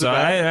 I never saw it.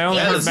 I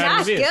only It heard was bad not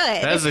reviews.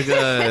 good.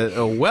 That's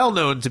a well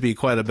known to be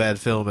quite a bad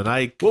film, and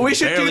I Well, we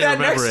should do barely that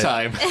remember next it.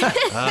 time.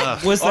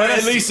 Was Or that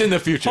at least in the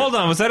future. Hold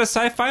on, was that a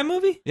sci-fi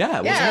movie? Yeah.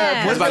 It was,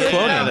 Yeah. it was about Yeah,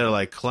 cloning. they're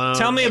like clones.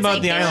 Tell me It's about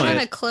like the they live on island.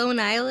 a clone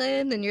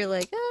island, and you're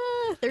like,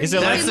 Is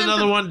it That's like-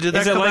 another one. Did Is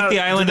that it come like out, the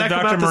Island did of that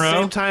come Dr. out the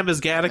Moreau? same time as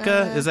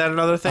Gattaca? Is that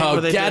another thing? Oh,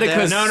 where they did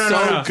Gattaca's that?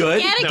 so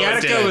good.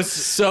 Gattaca- Gattaca was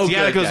so good.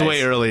 Gattaca's guys.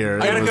 way earlier.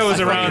 Gattaca was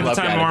I around fucking the love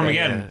time of Gattaca,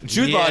 Armageddon. yeah.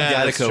 Jude Law Yeah,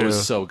 and that's Gattaca true.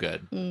 was so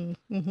good.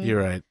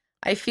 You're right.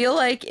 I feel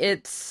like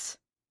it's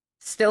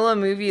still a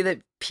movie that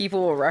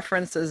people will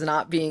reference as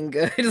not being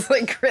good.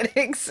 Like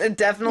critics, it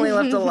definitely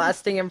left a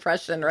lasting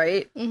impression,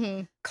 right?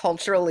 Mm-hmm.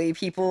 Culturally,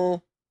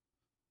 people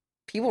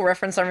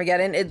reference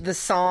Armageddon. The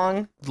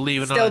song,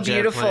 Leaving Still on a jet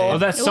beautiful. plane. Oh,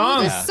 that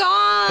song. The song.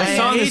 That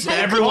song is I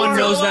hate everyone that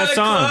knows part. that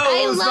song.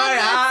 I love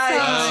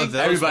that song. Oh,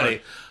 that was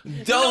Everybody.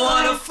 Don't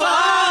wanna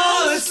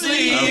fall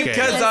asleep Okay.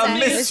 because I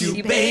miss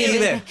you,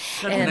 baby.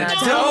 and I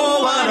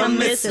Don't wanna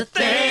miss a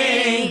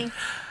thing.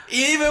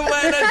 Even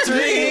when I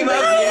dream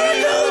of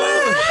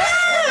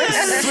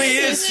you,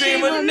 sweetest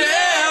dream would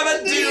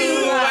never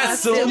do. I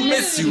still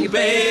miss you,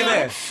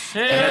 baby.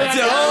 And I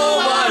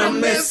don't wanna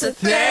miss a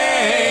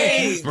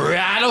thing.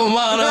 I don't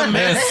wanna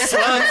miss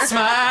one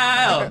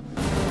smile.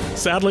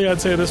 Sadly, I'd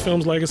say this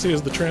film's legacy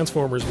is the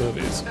Transformers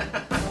movies.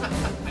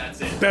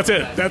 That's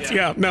it.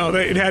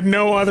 It had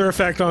no other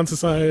effect on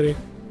society.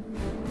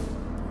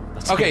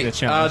 Okay, the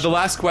challenge. the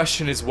last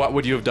question is, what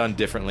would you have done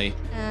differently?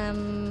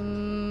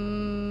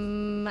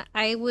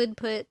 I would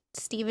put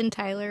Steven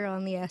Tyler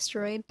on the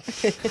asteroid.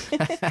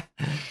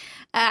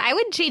 I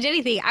wouldn't change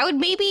anything. I would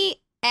maybe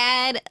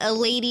add a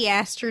lady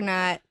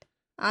astronaut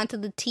onto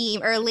the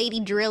team, or a lady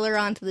driller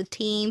onto the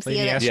team. Lady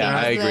that astronaut? Yeah,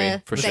 I changes agree,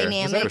 the for sure.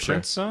 dynamic. Is that a For sure.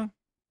 Prince song?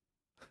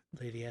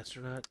 Lady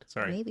astronaut.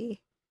 Sorry.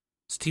 Maybe.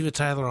 Steven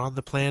Tyler on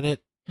the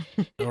planet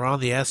or on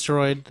the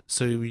asteroid.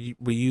 So we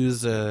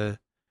use a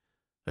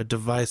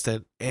device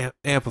that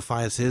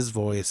amplifies his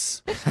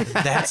voice.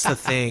 That's the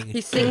thing.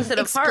 he sings it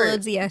apart.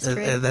 Explodes the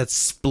asteroid. That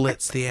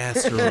splits the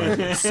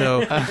asteroid.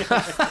 So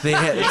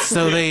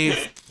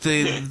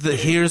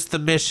here's the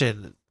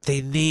mission.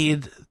 They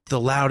need the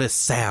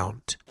loudest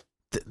sound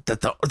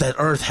that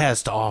Earth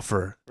has to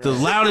offer. The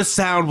loudest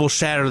sound will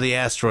shatter the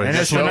asteroid. And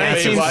That's it's a what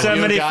they want.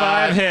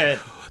 1975 hit.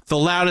 The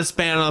loudest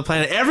band on the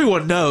planet.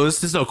 Everyone knows.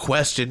 There's no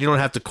question. You don't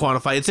have to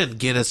quantify. It's in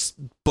Guinness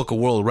Book of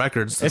World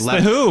Records. It's the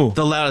Who.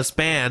 The loudest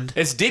band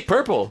It's Deep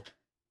Purple.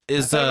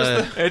 is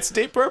It's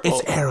Deep Purple.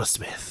 it's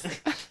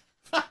Aerosmith.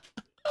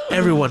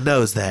 Everyone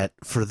knows that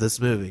for this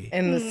movie.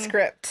 In the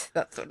script,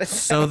 that's what it's.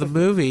 So the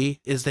movie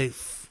is they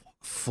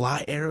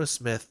fly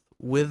Aerosmith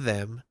with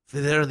them.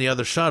 They're in the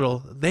other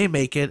shuttle. They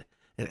make it,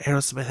 and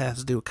Aerosmith has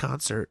to do a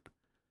concert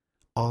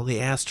on the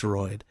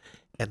asteroid,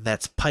 and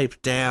that's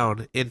piped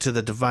down into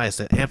the device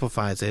that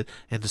amplifies it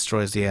and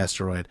destroys the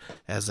asteroid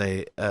as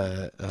they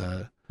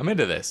I'm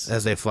into this.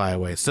 as they fly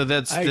away. So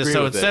that's I agree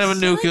so with instead of a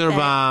this. nuclear that.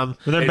 bomb.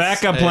 Their It's-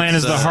 backup plan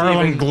is it's, the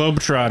Harlem Steven-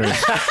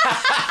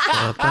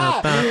 Globetrotters.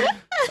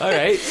 All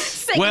right.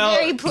 Well,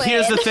 Secondary plan.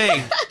 here's the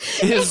thing: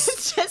 is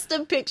It's just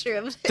a picture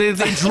of they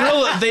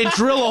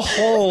drill a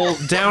hole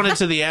down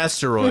into the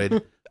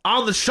asteroid.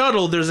 On the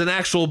shuttle, there's an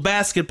actual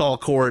basketball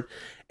court,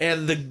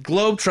 and the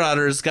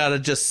Globetrotters got to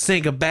just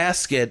sink a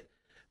basket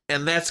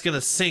and that's going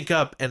to sync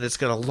up, and it's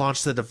going to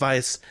launch the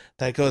device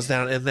that goes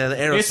down, and then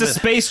Aerosmith... It's a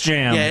Space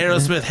Jam. Yeah,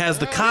 Aerosmith has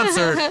the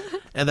concert,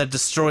 and that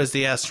destroys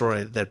the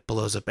asteroid that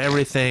blows up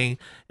everything,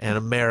 and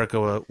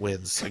America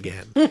wins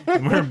again.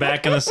 We're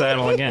back in the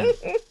saddle again.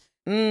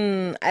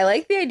 I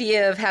like the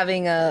idea of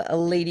having a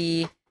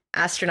lady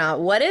astronaut.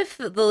 What if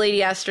the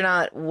lady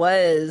astronaut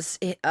was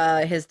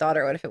his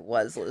daughter? What if it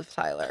was Liv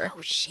Tyler?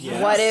 Oh shit!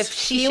 What if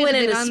she should've went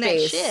been into on that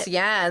space? ship.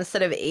 Yeah,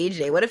 instead of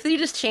AJ. What if they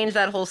just changed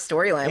that whole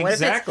storyline?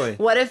 Exactly.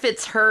 What if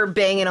it's her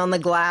banging on the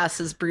glass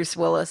as Bruce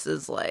Willis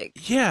is like,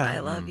 Yeah. I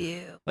love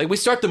you. Like, we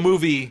start the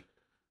movie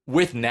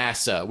with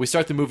NASA. We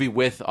start the movie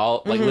with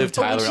all like Liv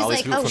But when Tyler and all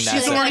these people from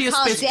she's NASA. already a gonna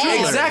call space Dad.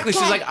 trailer. Exactly.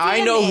 She's God like, I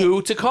damn know it.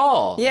 who to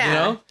call. Yeah. You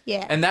know?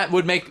 Yeah. And that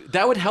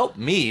would help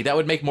me. That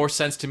would make more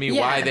sense to me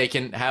Yeah. why they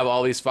can have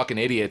all these fucking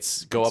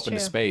idiots go up into true.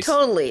 space.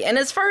 Totally. And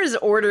as far as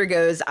order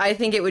goes, I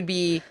think it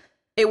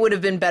would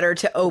have been better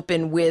to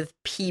open with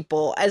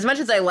people. As much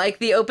as I like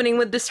the opening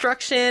with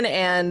destruction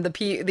and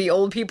the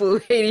old people who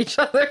hate each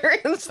other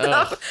and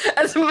stuff,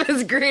 as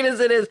great as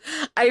it is,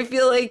 I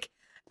feel like,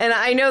 and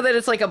I know that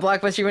it's like a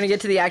blockbuster, you want to get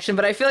to the action,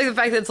 but I feel like the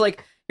fact that it's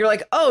like, you're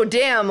like, oh,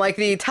 damn, like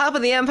the top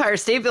of the Empire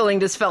State Building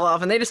just fell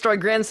off and they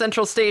destroyed Grand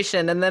Central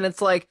Station. And then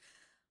it's like,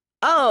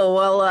 oh,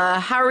 well,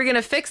 how are we going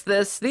to fix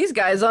this? These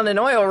guys on an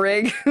oil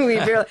rig. We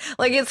barely,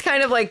 like, it's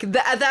kind of like,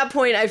 at that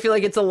point, I feel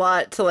like it's a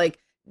lot to like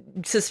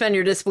suspend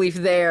your disbelief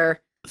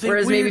there.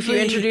 Whereas maybe if you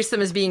weirdly- introduce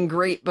them as being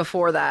great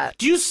before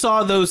that. You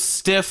saw those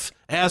stiff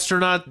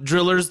astronaut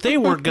drillers. They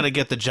weren't going to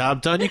get the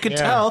job done. You could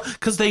tell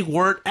because they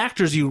weren't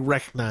actors you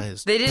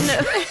recognized. They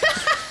didn't.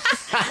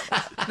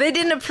 They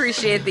didn't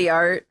appreciate the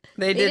art.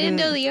 They They didn't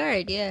know the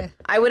art, yeah.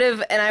 I would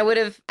have. I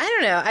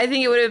don't know. I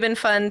think it would have been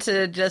fun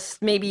to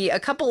just maybe a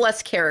couple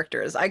less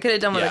characters. I could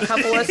have done with a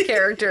couple less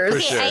characters.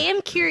 Okay, I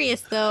am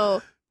curious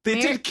though. They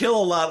did kill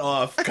a lot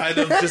off, kind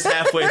of just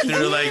halfway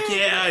through. Like,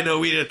 yeah, I know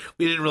we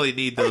didn't really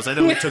need those. I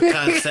know we took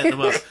time setting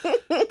them up,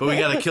 but we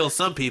got to kill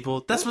some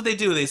people. That's what they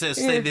do. They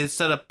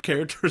set up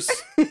characters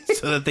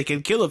so that they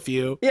can kill a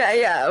few.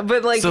 Yeah,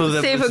 but like So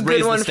that save a raise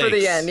good the one for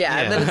the stakes. end. Yeah,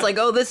 Yeah. and then it's like,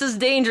 oh, this is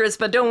dangerous,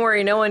 but don't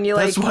worry, no one you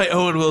like. That's why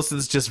Owen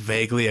Wilson's just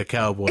vaguely a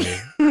cowboy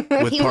with He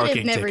would have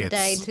parking never tickets.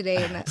 died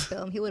today in that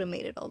film. He would have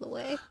made it all the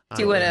way.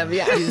 He would have.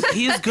 Yeah,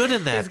 He is good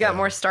in that. he's got though.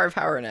 more star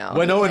power now.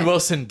 When Owen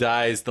Wilson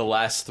dies, the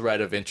last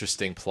thread of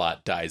interesting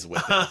plot dies with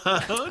him.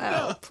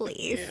 Oh,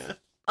 please.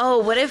 Oh,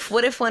 what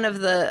if one of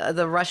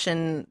the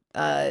Russian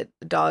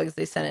dogs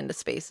they sent into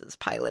space is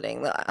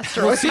piloting the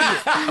asteroid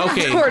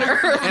Okay, toward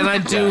Earth? and I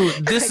do.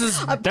 This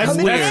is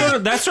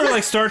That's sort of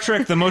like Star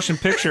Trek: The Motion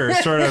Picture,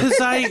 sort of. because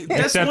that's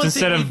Except one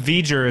instead thing of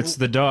V'ger, it's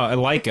the dog,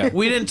 Laika.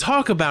 we didn't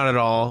talk about it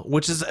all,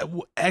 which is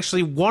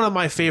actually one of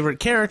my favorite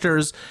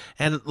characters,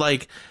 and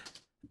like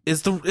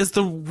is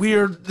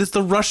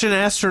the Russian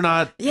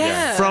astronaut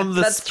Yeah, from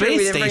the that's true. We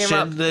space didn't bring him station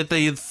up. that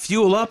they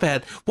fuel up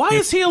at. Why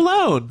is he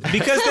alone?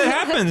 Because that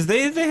happens.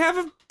 They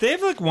have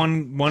like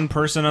one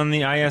person on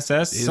the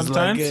ISS He's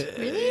sometimes. like,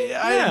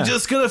 Yeah. I'm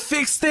just gonna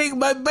fix things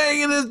by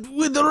banging it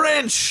with the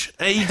wrench.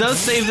 And he does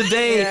save the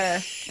day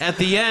Yeah. at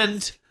the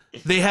end.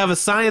 They have a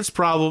science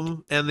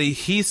problem, and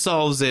he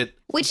solves it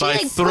Which he, by like,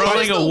 pushes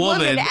throwing the a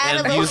woman woman out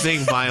of and the- using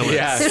violence.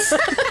 Yes,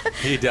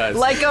 he does.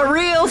 Like a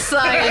real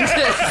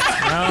scientist.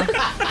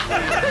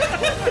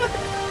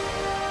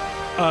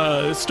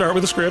 Start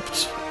with a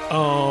script.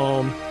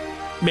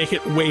 Make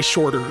it way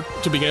shorter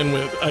to begin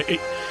with.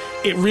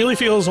 It really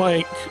feels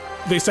like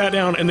they sat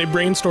down and they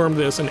brainstormed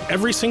this, and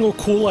every single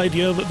cool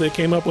idea that they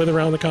came up with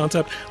around the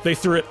concept, they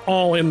threw it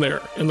all in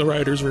there in the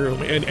writer's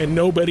room, and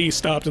nobody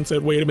stopped and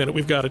said, wait a minute,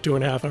 we've got a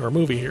 2.5-hour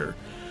movie here.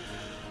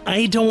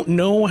 I don't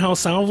know how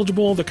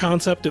salvageable the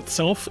concept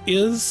itself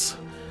is.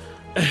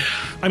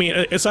 I mean,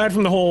 aside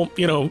from the whole,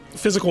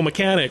 physical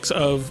mechanics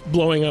of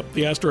blowing up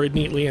the asteroid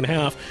neatly in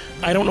half,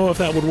 I don't know if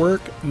that would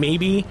work,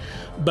 maybe.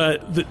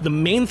 But the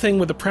main thing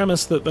with the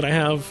premise that I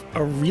have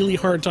a really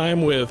hard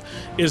time with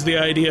is the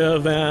idea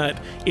that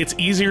it's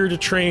easier to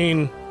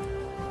train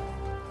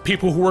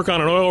people who work on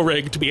an oil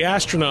rig to be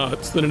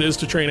astronauts than it is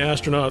to train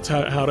astronauts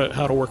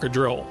how to work a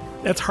drill.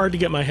 That's hard to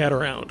get my head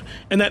around.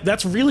 And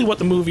that's really what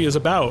the movie is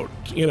about,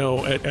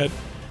 at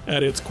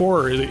its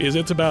core, is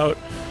it's about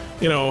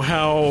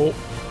how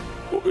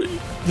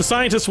the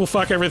scientists will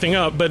fuck everything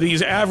up, but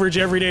these average,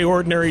 everyday,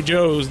 ordinary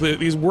Joes,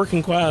 these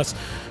working class,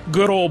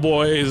 good old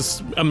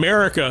boys,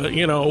 America,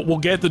 will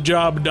get the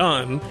job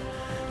done.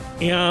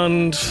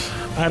 And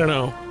I don't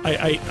know.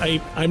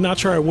 I'm not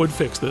sure I would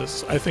fix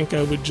this. I think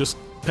I would just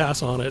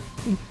pass on it.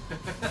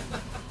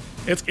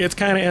 It's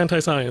kind of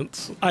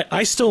anti-science.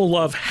 I still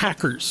love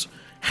Hackers.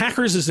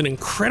 Hackers is an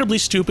incredibly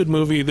stupid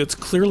movie that's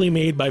clearly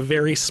made by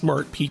very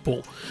smart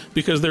people,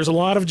 because there's a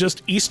lot of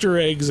just Easter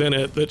eggs in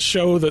it that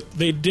show that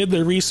they did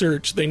their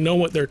research, they know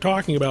what they're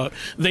talking about,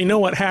 they know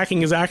what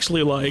hacking is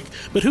actually like,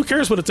 but who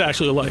cares what it's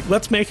actually like?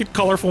 Let's make it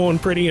colorful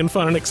and pretty and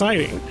fun and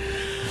exciting.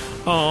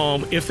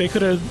 If they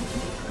could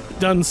have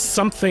done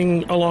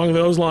something along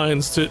those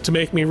lines to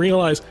make me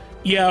realize,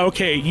 yeah,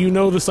 okay,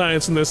 the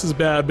science in this is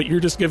bad, but you're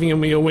just giving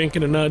me a wink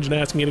and a nudge and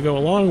asking me to go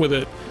along with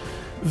it,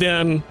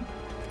 then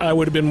I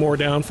would have been more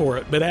down for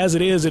it. But as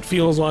it is, it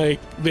feels like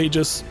they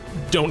just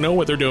don't know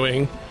what they're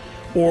doing,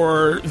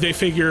 or they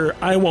figure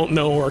I won't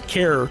know or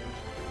care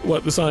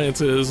what the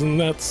science is, and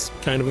that's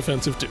kind of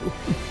offensive too.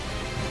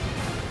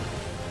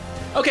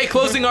 Okay,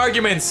 closing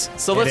arguments.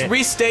 So let's it.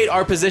 restate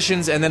our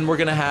positions, and then we're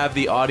going to have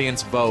the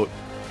audience vote.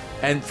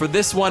 And for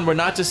this one, we're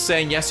not just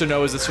saying yes or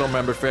no, is this film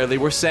remembered fairly?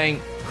 We're saying,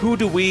 who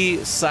do we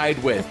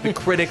side with, the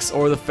critics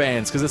or the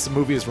fans? Because this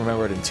movie is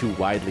remembered in two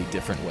widely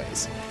different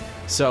ways.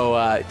 So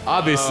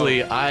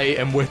obviously, I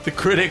am with the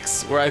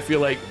critics, where I feel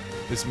like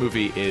this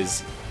movie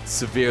is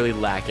severely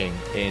lacking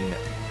in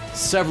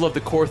several of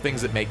the core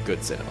things that make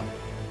good cinema.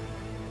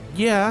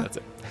 Yeah. That's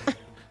it.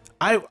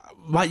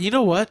 You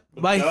know what?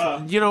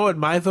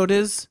 My vote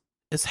is?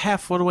 It's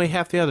half one way,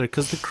 half the other.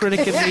 Because the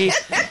critic in me,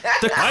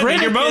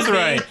 you're both in me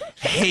right.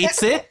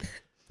 hates it,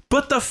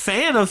 but the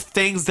fan of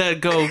things that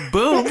go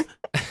boom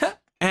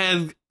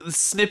and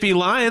Snippy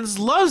Lions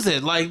loves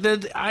it. Like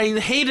I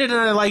hate it and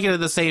I like it at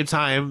the same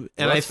time.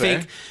 And Well, I that's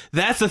think fair.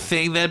 that's a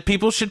thing that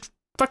people should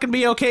fucking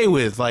be okay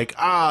with. Like,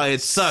 it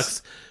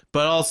sucks,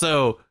 but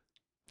also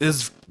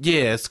it's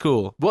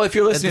cool. Well, if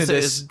you're listening to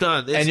It's this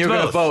done. It's and you're going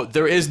to both. vote,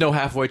 there is no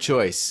halfway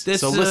choice.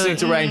 So listening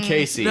to Ryan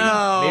Casey,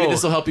 No. maybe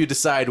this will help you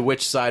decide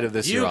which side of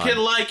this You you're on. can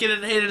like it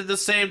and hate it at the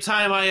same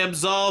time. I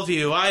absolve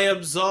you. I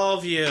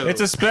absolve you.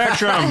 It's a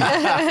spectrum. He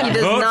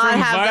does Vote not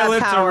from have violet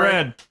that to power.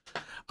 red.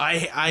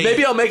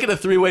 Maybe I'll make it a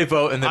three-way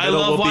vote, and the I middle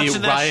love will be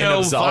watching that Ryan show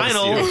absolves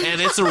Vinyl, you.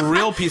 and it's a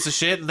real piece of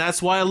shit, and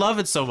that's why I love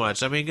it so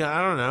much. I mean, I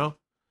don't know.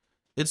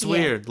 It's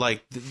weird.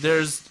 Like,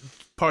 there's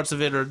parts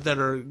of it that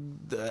are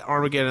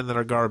Armageddon that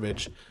are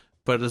garbage,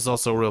 but it's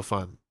also real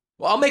fun.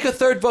 Well, I'll make a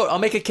third vote. I'll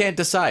make a can't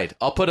decide.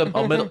 I'll put a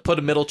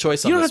middle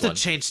choice on You don't this have one.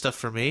 to change stuff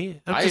for me.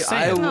 I'm just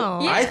saying.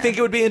 I think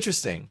it would be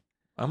interesting.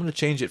 I'm going to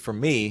change it for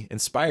me,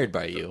 inspired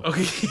by you.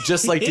 Okay.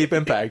 Just like Deep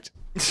Impact.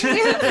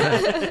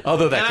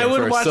 Although that And I came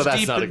would first, watch so that's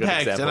Deep not a good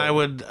Impact, example. and I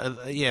would,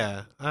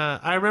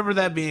 I remember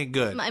that being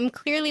good. I'm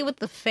clearly with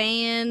the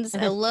fans.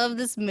 I love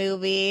this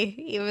movie,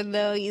 even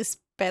though you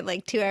spent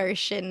like 2 hours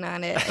shitting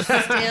on it. I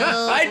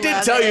still I did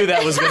love tell it. you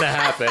that was going to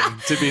happen,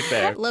 to be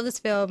fair. Love this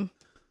film.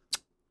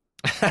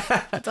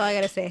 That's all I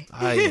gotta say.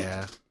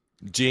 Yeah.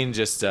 Gene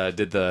just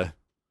did the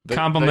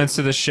Compliments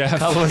to the chef.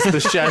 compliments to the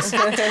chef,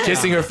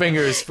 kissing her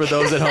fingers for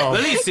those at home.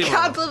 Let me see.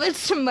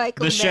 Compliments to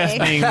Michael The Bay. chef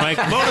being Mike.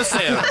 Mona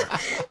Sailor.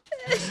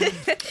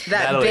 That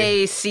Natalie.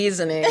 bay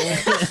seasoning.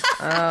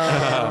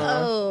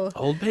 Oh,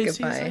 Old Bay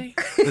Goodbye.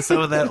 seasoning? Some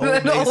of that Old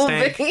That Bay old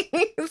stank?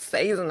 bay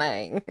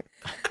seasoning.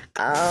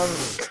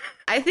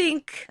 I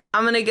think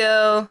I'm gonna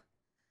go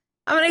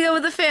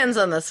with the fans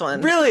on this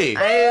one. Really?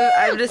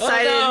 I've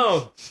decided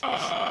Oh, no.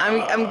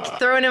 I'm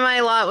throwing in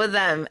my lot with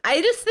them.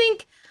 I just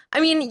think, I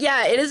mean,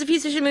 yeah, it is a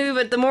piece of shit movie,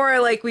 but the more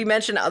like we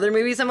mention other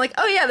movies, I'm like,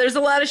 oh yeah, there's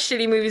a lot of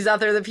shitty movies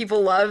out there that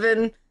people love,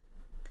 and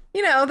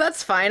you know,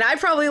 that's fine. I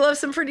probably love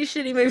some pretty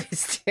shitty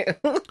movies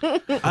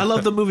too. I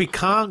love the movie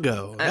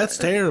Congo. That's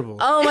terrible.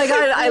 Oh my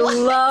god, I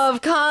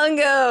love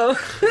Congo.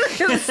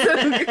 It's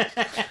so good.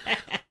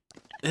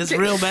 It's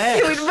real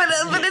bad.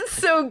 But it's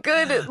so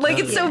good. Like,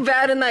 it's so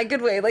bad in that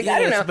good way. Like, Yeah,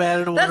 I don't know. it's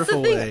bad in a That's the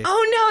wonderful thing. way.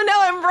 Oh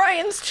no, I'm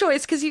Brian's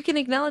choice because you can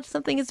acknowledge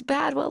something is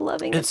bad while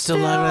loving it. It's still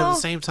love it at the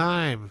same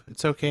time.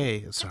 It's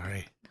okay.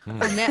 Sorry.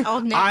 I'll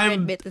never I'm-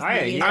 admit this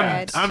movie is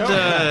I'm-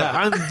 bad.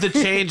 I'm the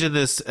change in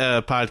this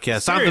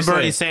podcast. I'm the Seriously.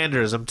 Bernie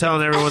Sanders. I'm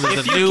telling everyone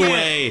there's If a you new can't-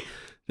 way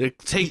to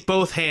take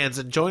both hands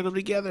and join them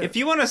together. If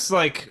you want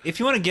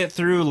to get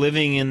through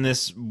living in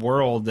this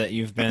world that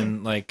you've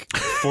been like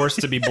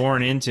forced to be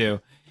born into,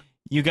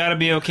 you got to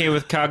be okay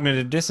with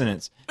cognitive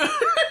dissonance.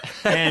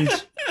 And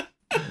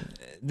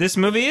this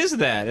movie is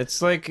that.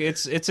 It's like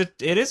it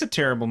is a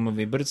terrible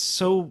movie, but it's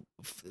so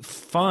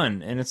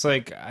fun, and it's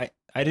like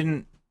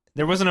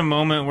there wasn't a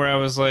moment where I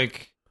was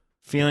like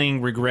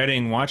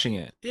regretting watching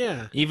it,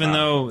 yeah, even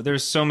though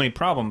there's so many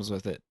problems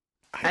with it.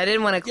 I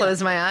didn't want to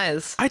close my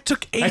eyes. I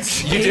took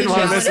eight. You didn't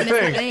want to miss a That's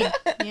the thing.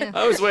 Yeah.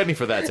 I was waiting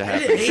for that to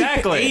happen.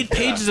 Exactly. Eight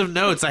pages of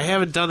notes. I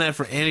haven't done that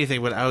for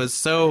anything, but I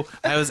was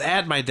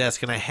at my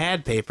desk and I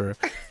had paper,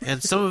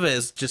 and some of it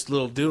is just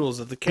little doodles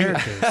of the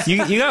characters. You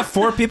got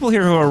 4 people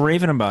here who are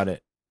raving about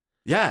it,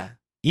 Yeah.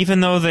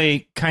 even though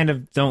they kind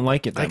of don't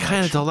like it. I That kind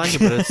of much. don't like it,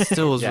 but it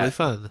still was Yeah. really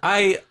fun.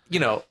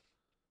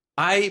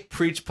 I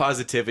preach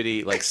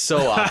positivity like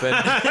so often.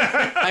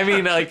 I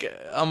mean, like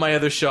on my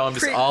other show, I'm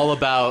just all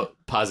about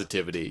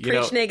positivity. You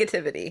know, Preach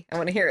negativity. I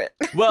want to hear it.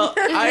 well,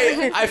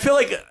 I feel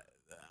like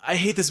I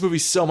hate this movie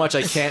so much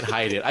I can't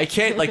hide it. I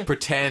can't like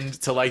pretend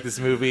to like this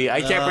movie.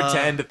 I can't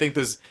pretend to think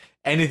there's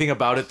anything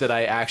about it that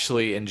I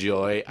actually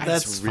enjoy. I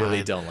That's just really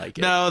fine. don't like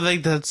it. No,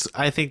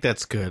 I think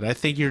that's good. I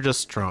think you're just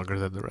stronger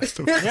than the rest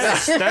of us.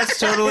 Yes, that's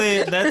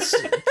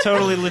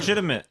totally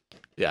legitimate.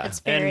 Yeah. That's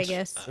fair, I And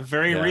guess.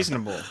 very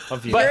reasonable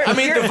of you. But I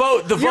mean, the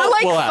vote You're will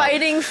like out.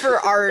 fighting for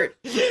art,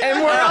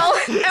 and we're all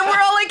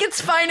like, it's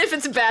fine if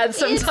it's bad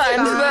sometimes,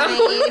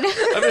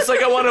 though. I'm just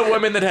like, I want a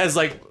woman that has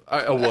like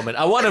a woman.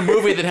 I want a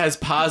movie that has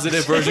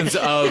positive versions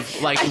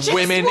of like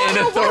women in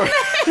authority.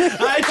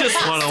 I just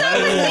want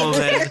a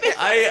woman.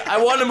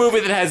 I want a movie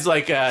that has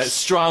like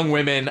strong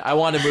women. I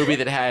want a movie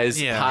that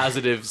has Yeah.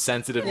 positive,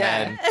 sensitive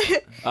Yeah.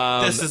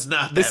 men. This is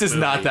not. This that is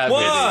movie. not that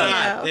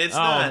What? movie. It's Oh,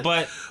 not.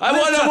 but I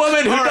want a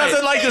woman who All right.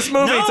 doesn't like this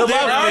movie no, to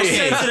there love are me.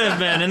 sensitive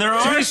men, and there To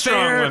are be strong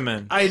fair,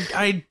 women.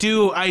 I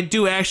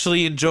do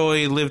actually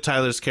enjoy Liv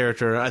Tyler's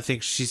character. I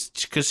think she's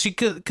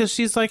because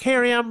she's like,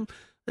 Harry, I'm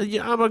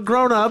a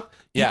grown up.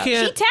 Yeah. You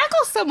She can't.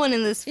 tackles someone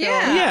in this film.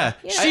 Yeah,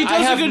 she does I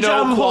have a good no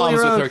job of holding qualms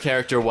her with own. her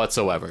character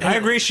whatsoever. I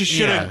agree. She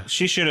should have. Yeah.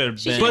 She should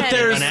have been. But had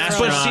there's, an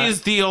but astronaut.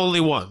 she's the only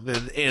one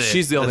in it.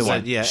 She's the only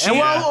one. Yeah. She- And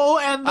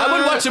and I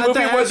would watch a movie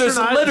where there's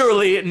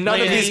literally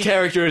none of lady. these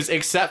characters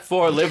except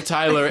for Liv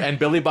Tyler and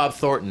Billy Bob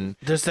Thornton.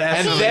 There's the And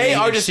astronaut they lady,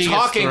 are and just she gets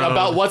talking thrown.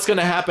 about what's going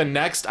to happen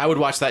next. I would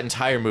watch that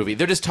entire movie.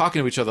 They're just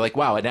talking to each other like,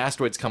 wow, an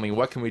asteroid's coming.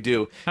 What can we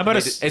do? How about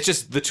And a it's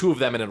just the two of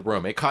them in a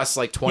room. It costs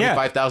like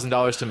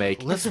 $25,000 to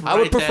make. Let's I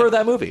would write prefer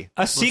that- that movie.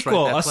 a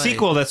sequel. that A play.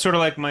 sequel that's sort of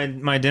like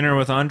my dinner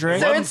with Andre.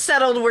 So it's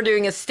settled. We're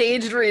doing a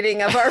staged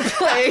reading of our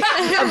play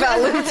about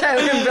Liv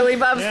Tyler and Billy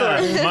Bob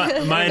Thornton.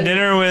 Yeah, my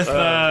dinner with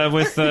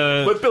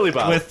Billy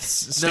Bob. with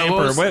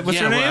Stamper. What's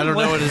her name? I don't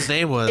know what his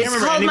name was. It's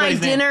remember called My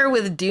anybody's name. Dinner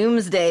with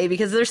Doomsday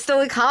because there's still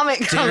a comic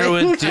Dinner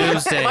coming. with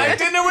Doomsday. My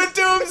Dinner with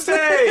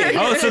Doomsday!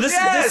 Oh, so this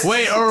Yes!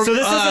 Wait, or so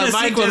this isn't a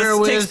My sequel. Dinner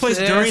This takes with place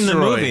during the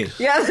Asteroid. movie.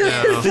 Yeah,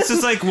 This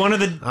is like one of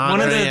the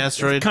Andre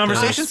Asteroid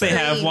conversations they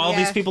have while Yeah.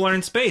 these people are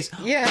in space.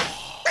 yeah.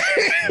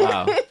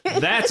 Wow.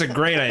 That's a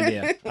great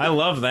idea. I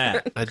love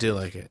that. I do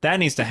like it. That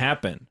needs to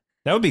happen.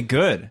 That would be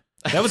good.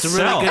 That would It's a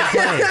sell. really good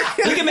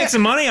play. You can make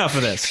some money off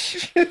of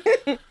this.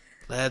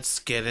 Let's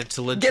get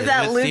into legitimate Get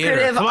that theater.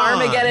 lucrative Come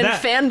on. Armageddon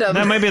fandom.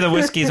 That might be the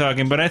whiskey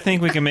talking, but I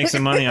think we can make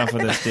some money off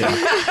of this deal.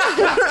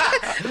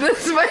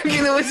 This might be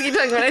the whiskey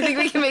talking, but I think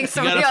we can make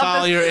some money gotta off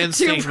follow your this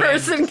instinct,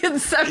 two-person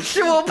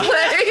conceptual play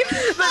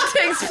that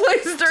takes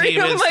place during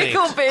Team a instinct.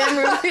 Michael Bay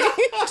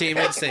movie. Team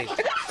Instinct.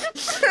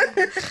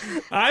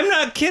 I'm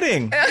not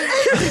kidding.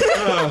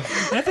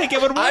 I think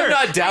it would work. I'm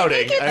not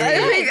doubting.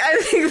 I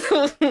think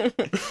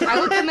I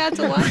would come out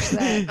to watch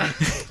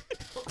that.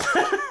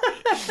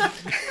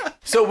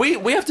 So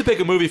we have to pick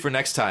a movie for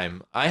next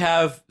time. I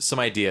have some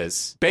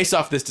ideas based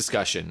off this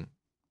discussion.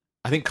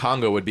 I think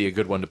Congo would be a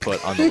good one to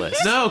put on the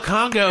list. No,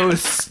 Congo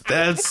is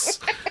that's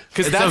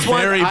Because it's that's a one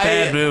very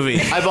bad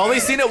movie. I've only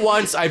seen it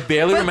once. I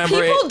barely but remember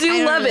people it. do I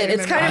don't love really it.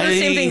 It's kind of the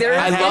same thing. There,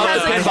 I it love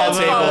has the a pinball cult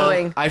table.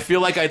 following. I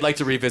feel like I'd like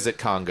to revisit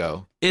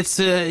Congo. It's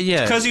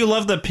yeah. Because you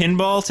love the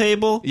pinball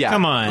table? Yeah.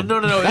 Come on. No.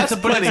 That's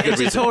It's plenty good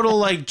it's a reason. total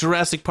like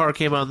Jurassic Park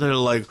came out and they're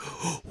like,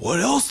 what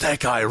else that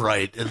guy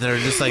write? And they're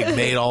just like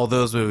made all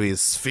those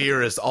movies.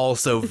 Sphere is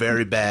also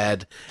very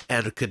bad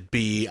and could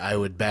be. I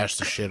would bash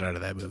the shit out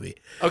of that movie.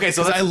 Okay,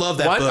 so 'Cause let's- I love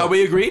that What? book. Are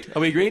we agreed? Are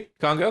we agreed?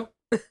 Congo?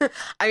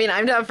 I mean,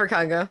 I'm down for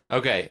Congo.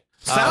 Okay.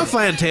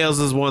 Southland Tales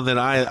is one that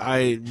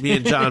me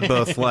and John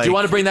both like. Do you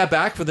want to bring that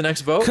back for the next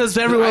vote? Because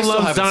I everyone still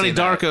loves haven't Donnie seen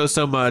that. Darko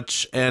so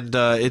much, and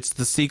it's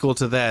the sequel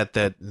to that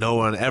no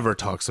one ever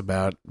talks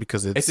about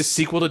because It's a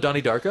sequel to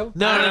Donnie Darko?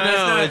 no,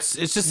 it's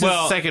not- it's just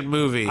well, his second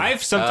movie.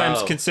 I've sometimes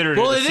Oh. considered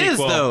well, it it a is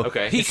sequel. though.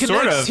 Okay. he It's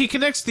connects sort of- he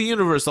connects the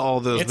universe to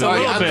all those It's a Oh,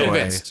 movies. yeah, I'm bit.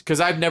 convinced. Because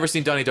I've never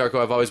seen Donnie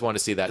Darko. I've always wanted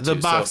to see that The too.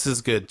 box so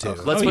is good too.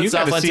 let's Oh, put you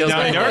gotta Southland see Tales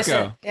Donnie back.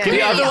 Darko. Yeah.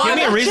 The other one- Give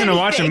me a reason to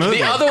watch a movie.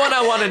 The other one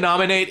I want to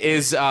nominate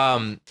is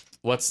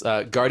what's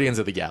Guardians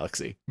of the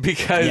Galaxy.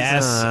 Because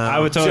Yes, I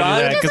would totally John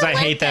do that because doesn't I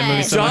like hate that that.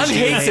 movie so John much.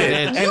 hates it.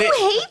 And And You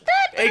hate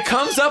that? it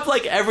comes up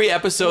like every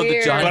episode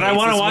Weird. that John But I hates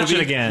want to this watch movie.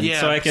 it again,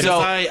 Yeah, so I can. So-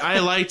 I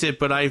liked it,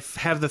 but I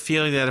have the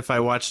feeling that if I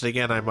watched it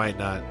again, I might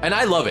not. And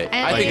I love it.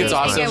 I think it's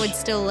awesome. I would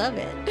still love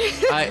it.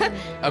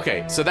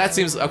 Okay, so that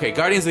seems okay.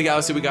 Guardians of the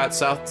Galaxy. We got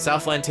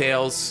Southland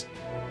Tales,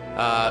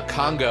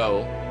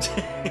 Congo,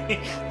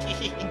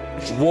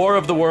 War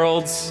of the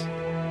Worlds.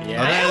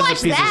 yeah, that is watch a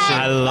piece that. of shit.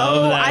 I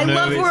love that I movie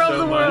love War so of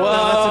the much. World. Whoa.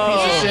 That's a piece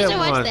Yeah, of you shit should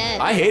watch one.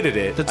 that. I hated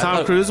it. The I Tom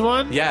thought- Cruise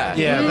one? Yeah.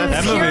 Yeah,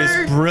 That movie is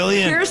Pure-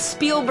 brilliant. Pure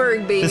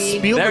Spielberg, baby. The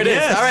Spielberg. There it is.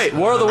 Yes. All right,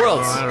 War of the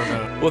Worlds. I don't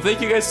know. Well, thank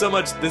you guys so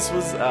much. This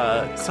was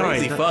crazy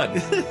Sorry. fun.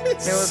 It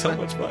was so fun.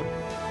 much fun.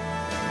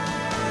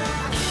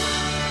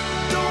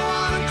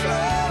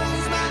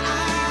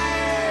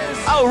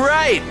 All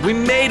right, we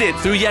made it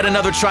through yet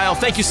another trial.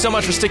 Thank you so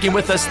much for sticking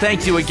with us.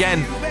 Thank you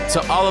again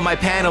to all of my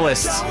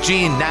panelists,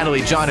 Gene,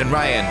 Natalie, John, and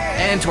Ryan,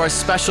 and to our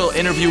special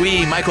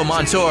interviewee, Michael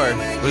Montour.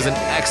 It was an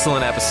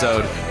excellent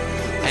episode.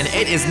 And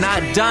it is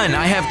not done.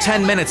 I have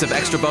 10 minutes of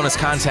extra bonus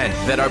content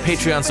that our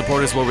Patreon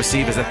supporters will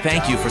receive as a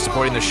thank you for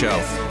supporting the show.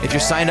 If you're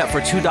signed up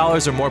for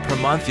 $2 or more per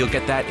month, you'll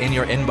get that in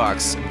your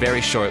inbox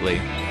very shortly.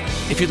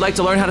 If you'd like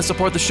to learn how to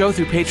support the show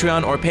through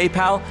Patreon or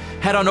PayPal,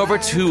 head on over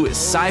to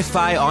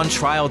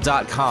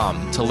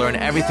sci-fi-on-trial.com to learn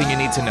everything you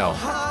need to know.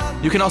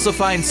 You can also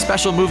find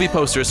special movie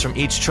posters from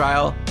each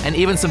trial and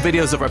even some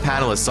videos of our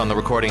panelists on the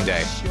recording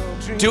day.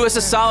 Do us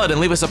a solid and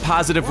leave us a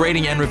positive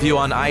rating and review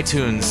on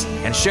iTunes,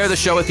 and share the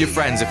show with your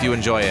friends if you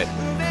enjoy it.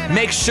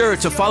 Make sure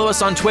to follow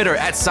us on Twitter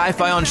at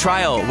Sci-Fi on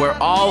Trial, where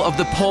all of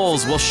the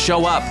polls will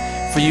show up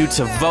for you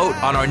to vote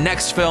on our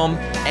next film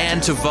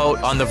and to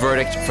vote on the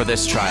verdict for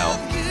this trial.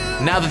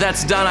 Now that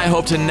that's done, I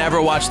hope to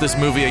never watch this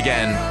movie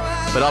again,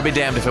 but I'll be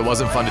damned if it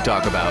wasn't fun to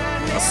talk about.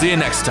 I'll see you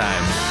next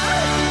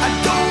time.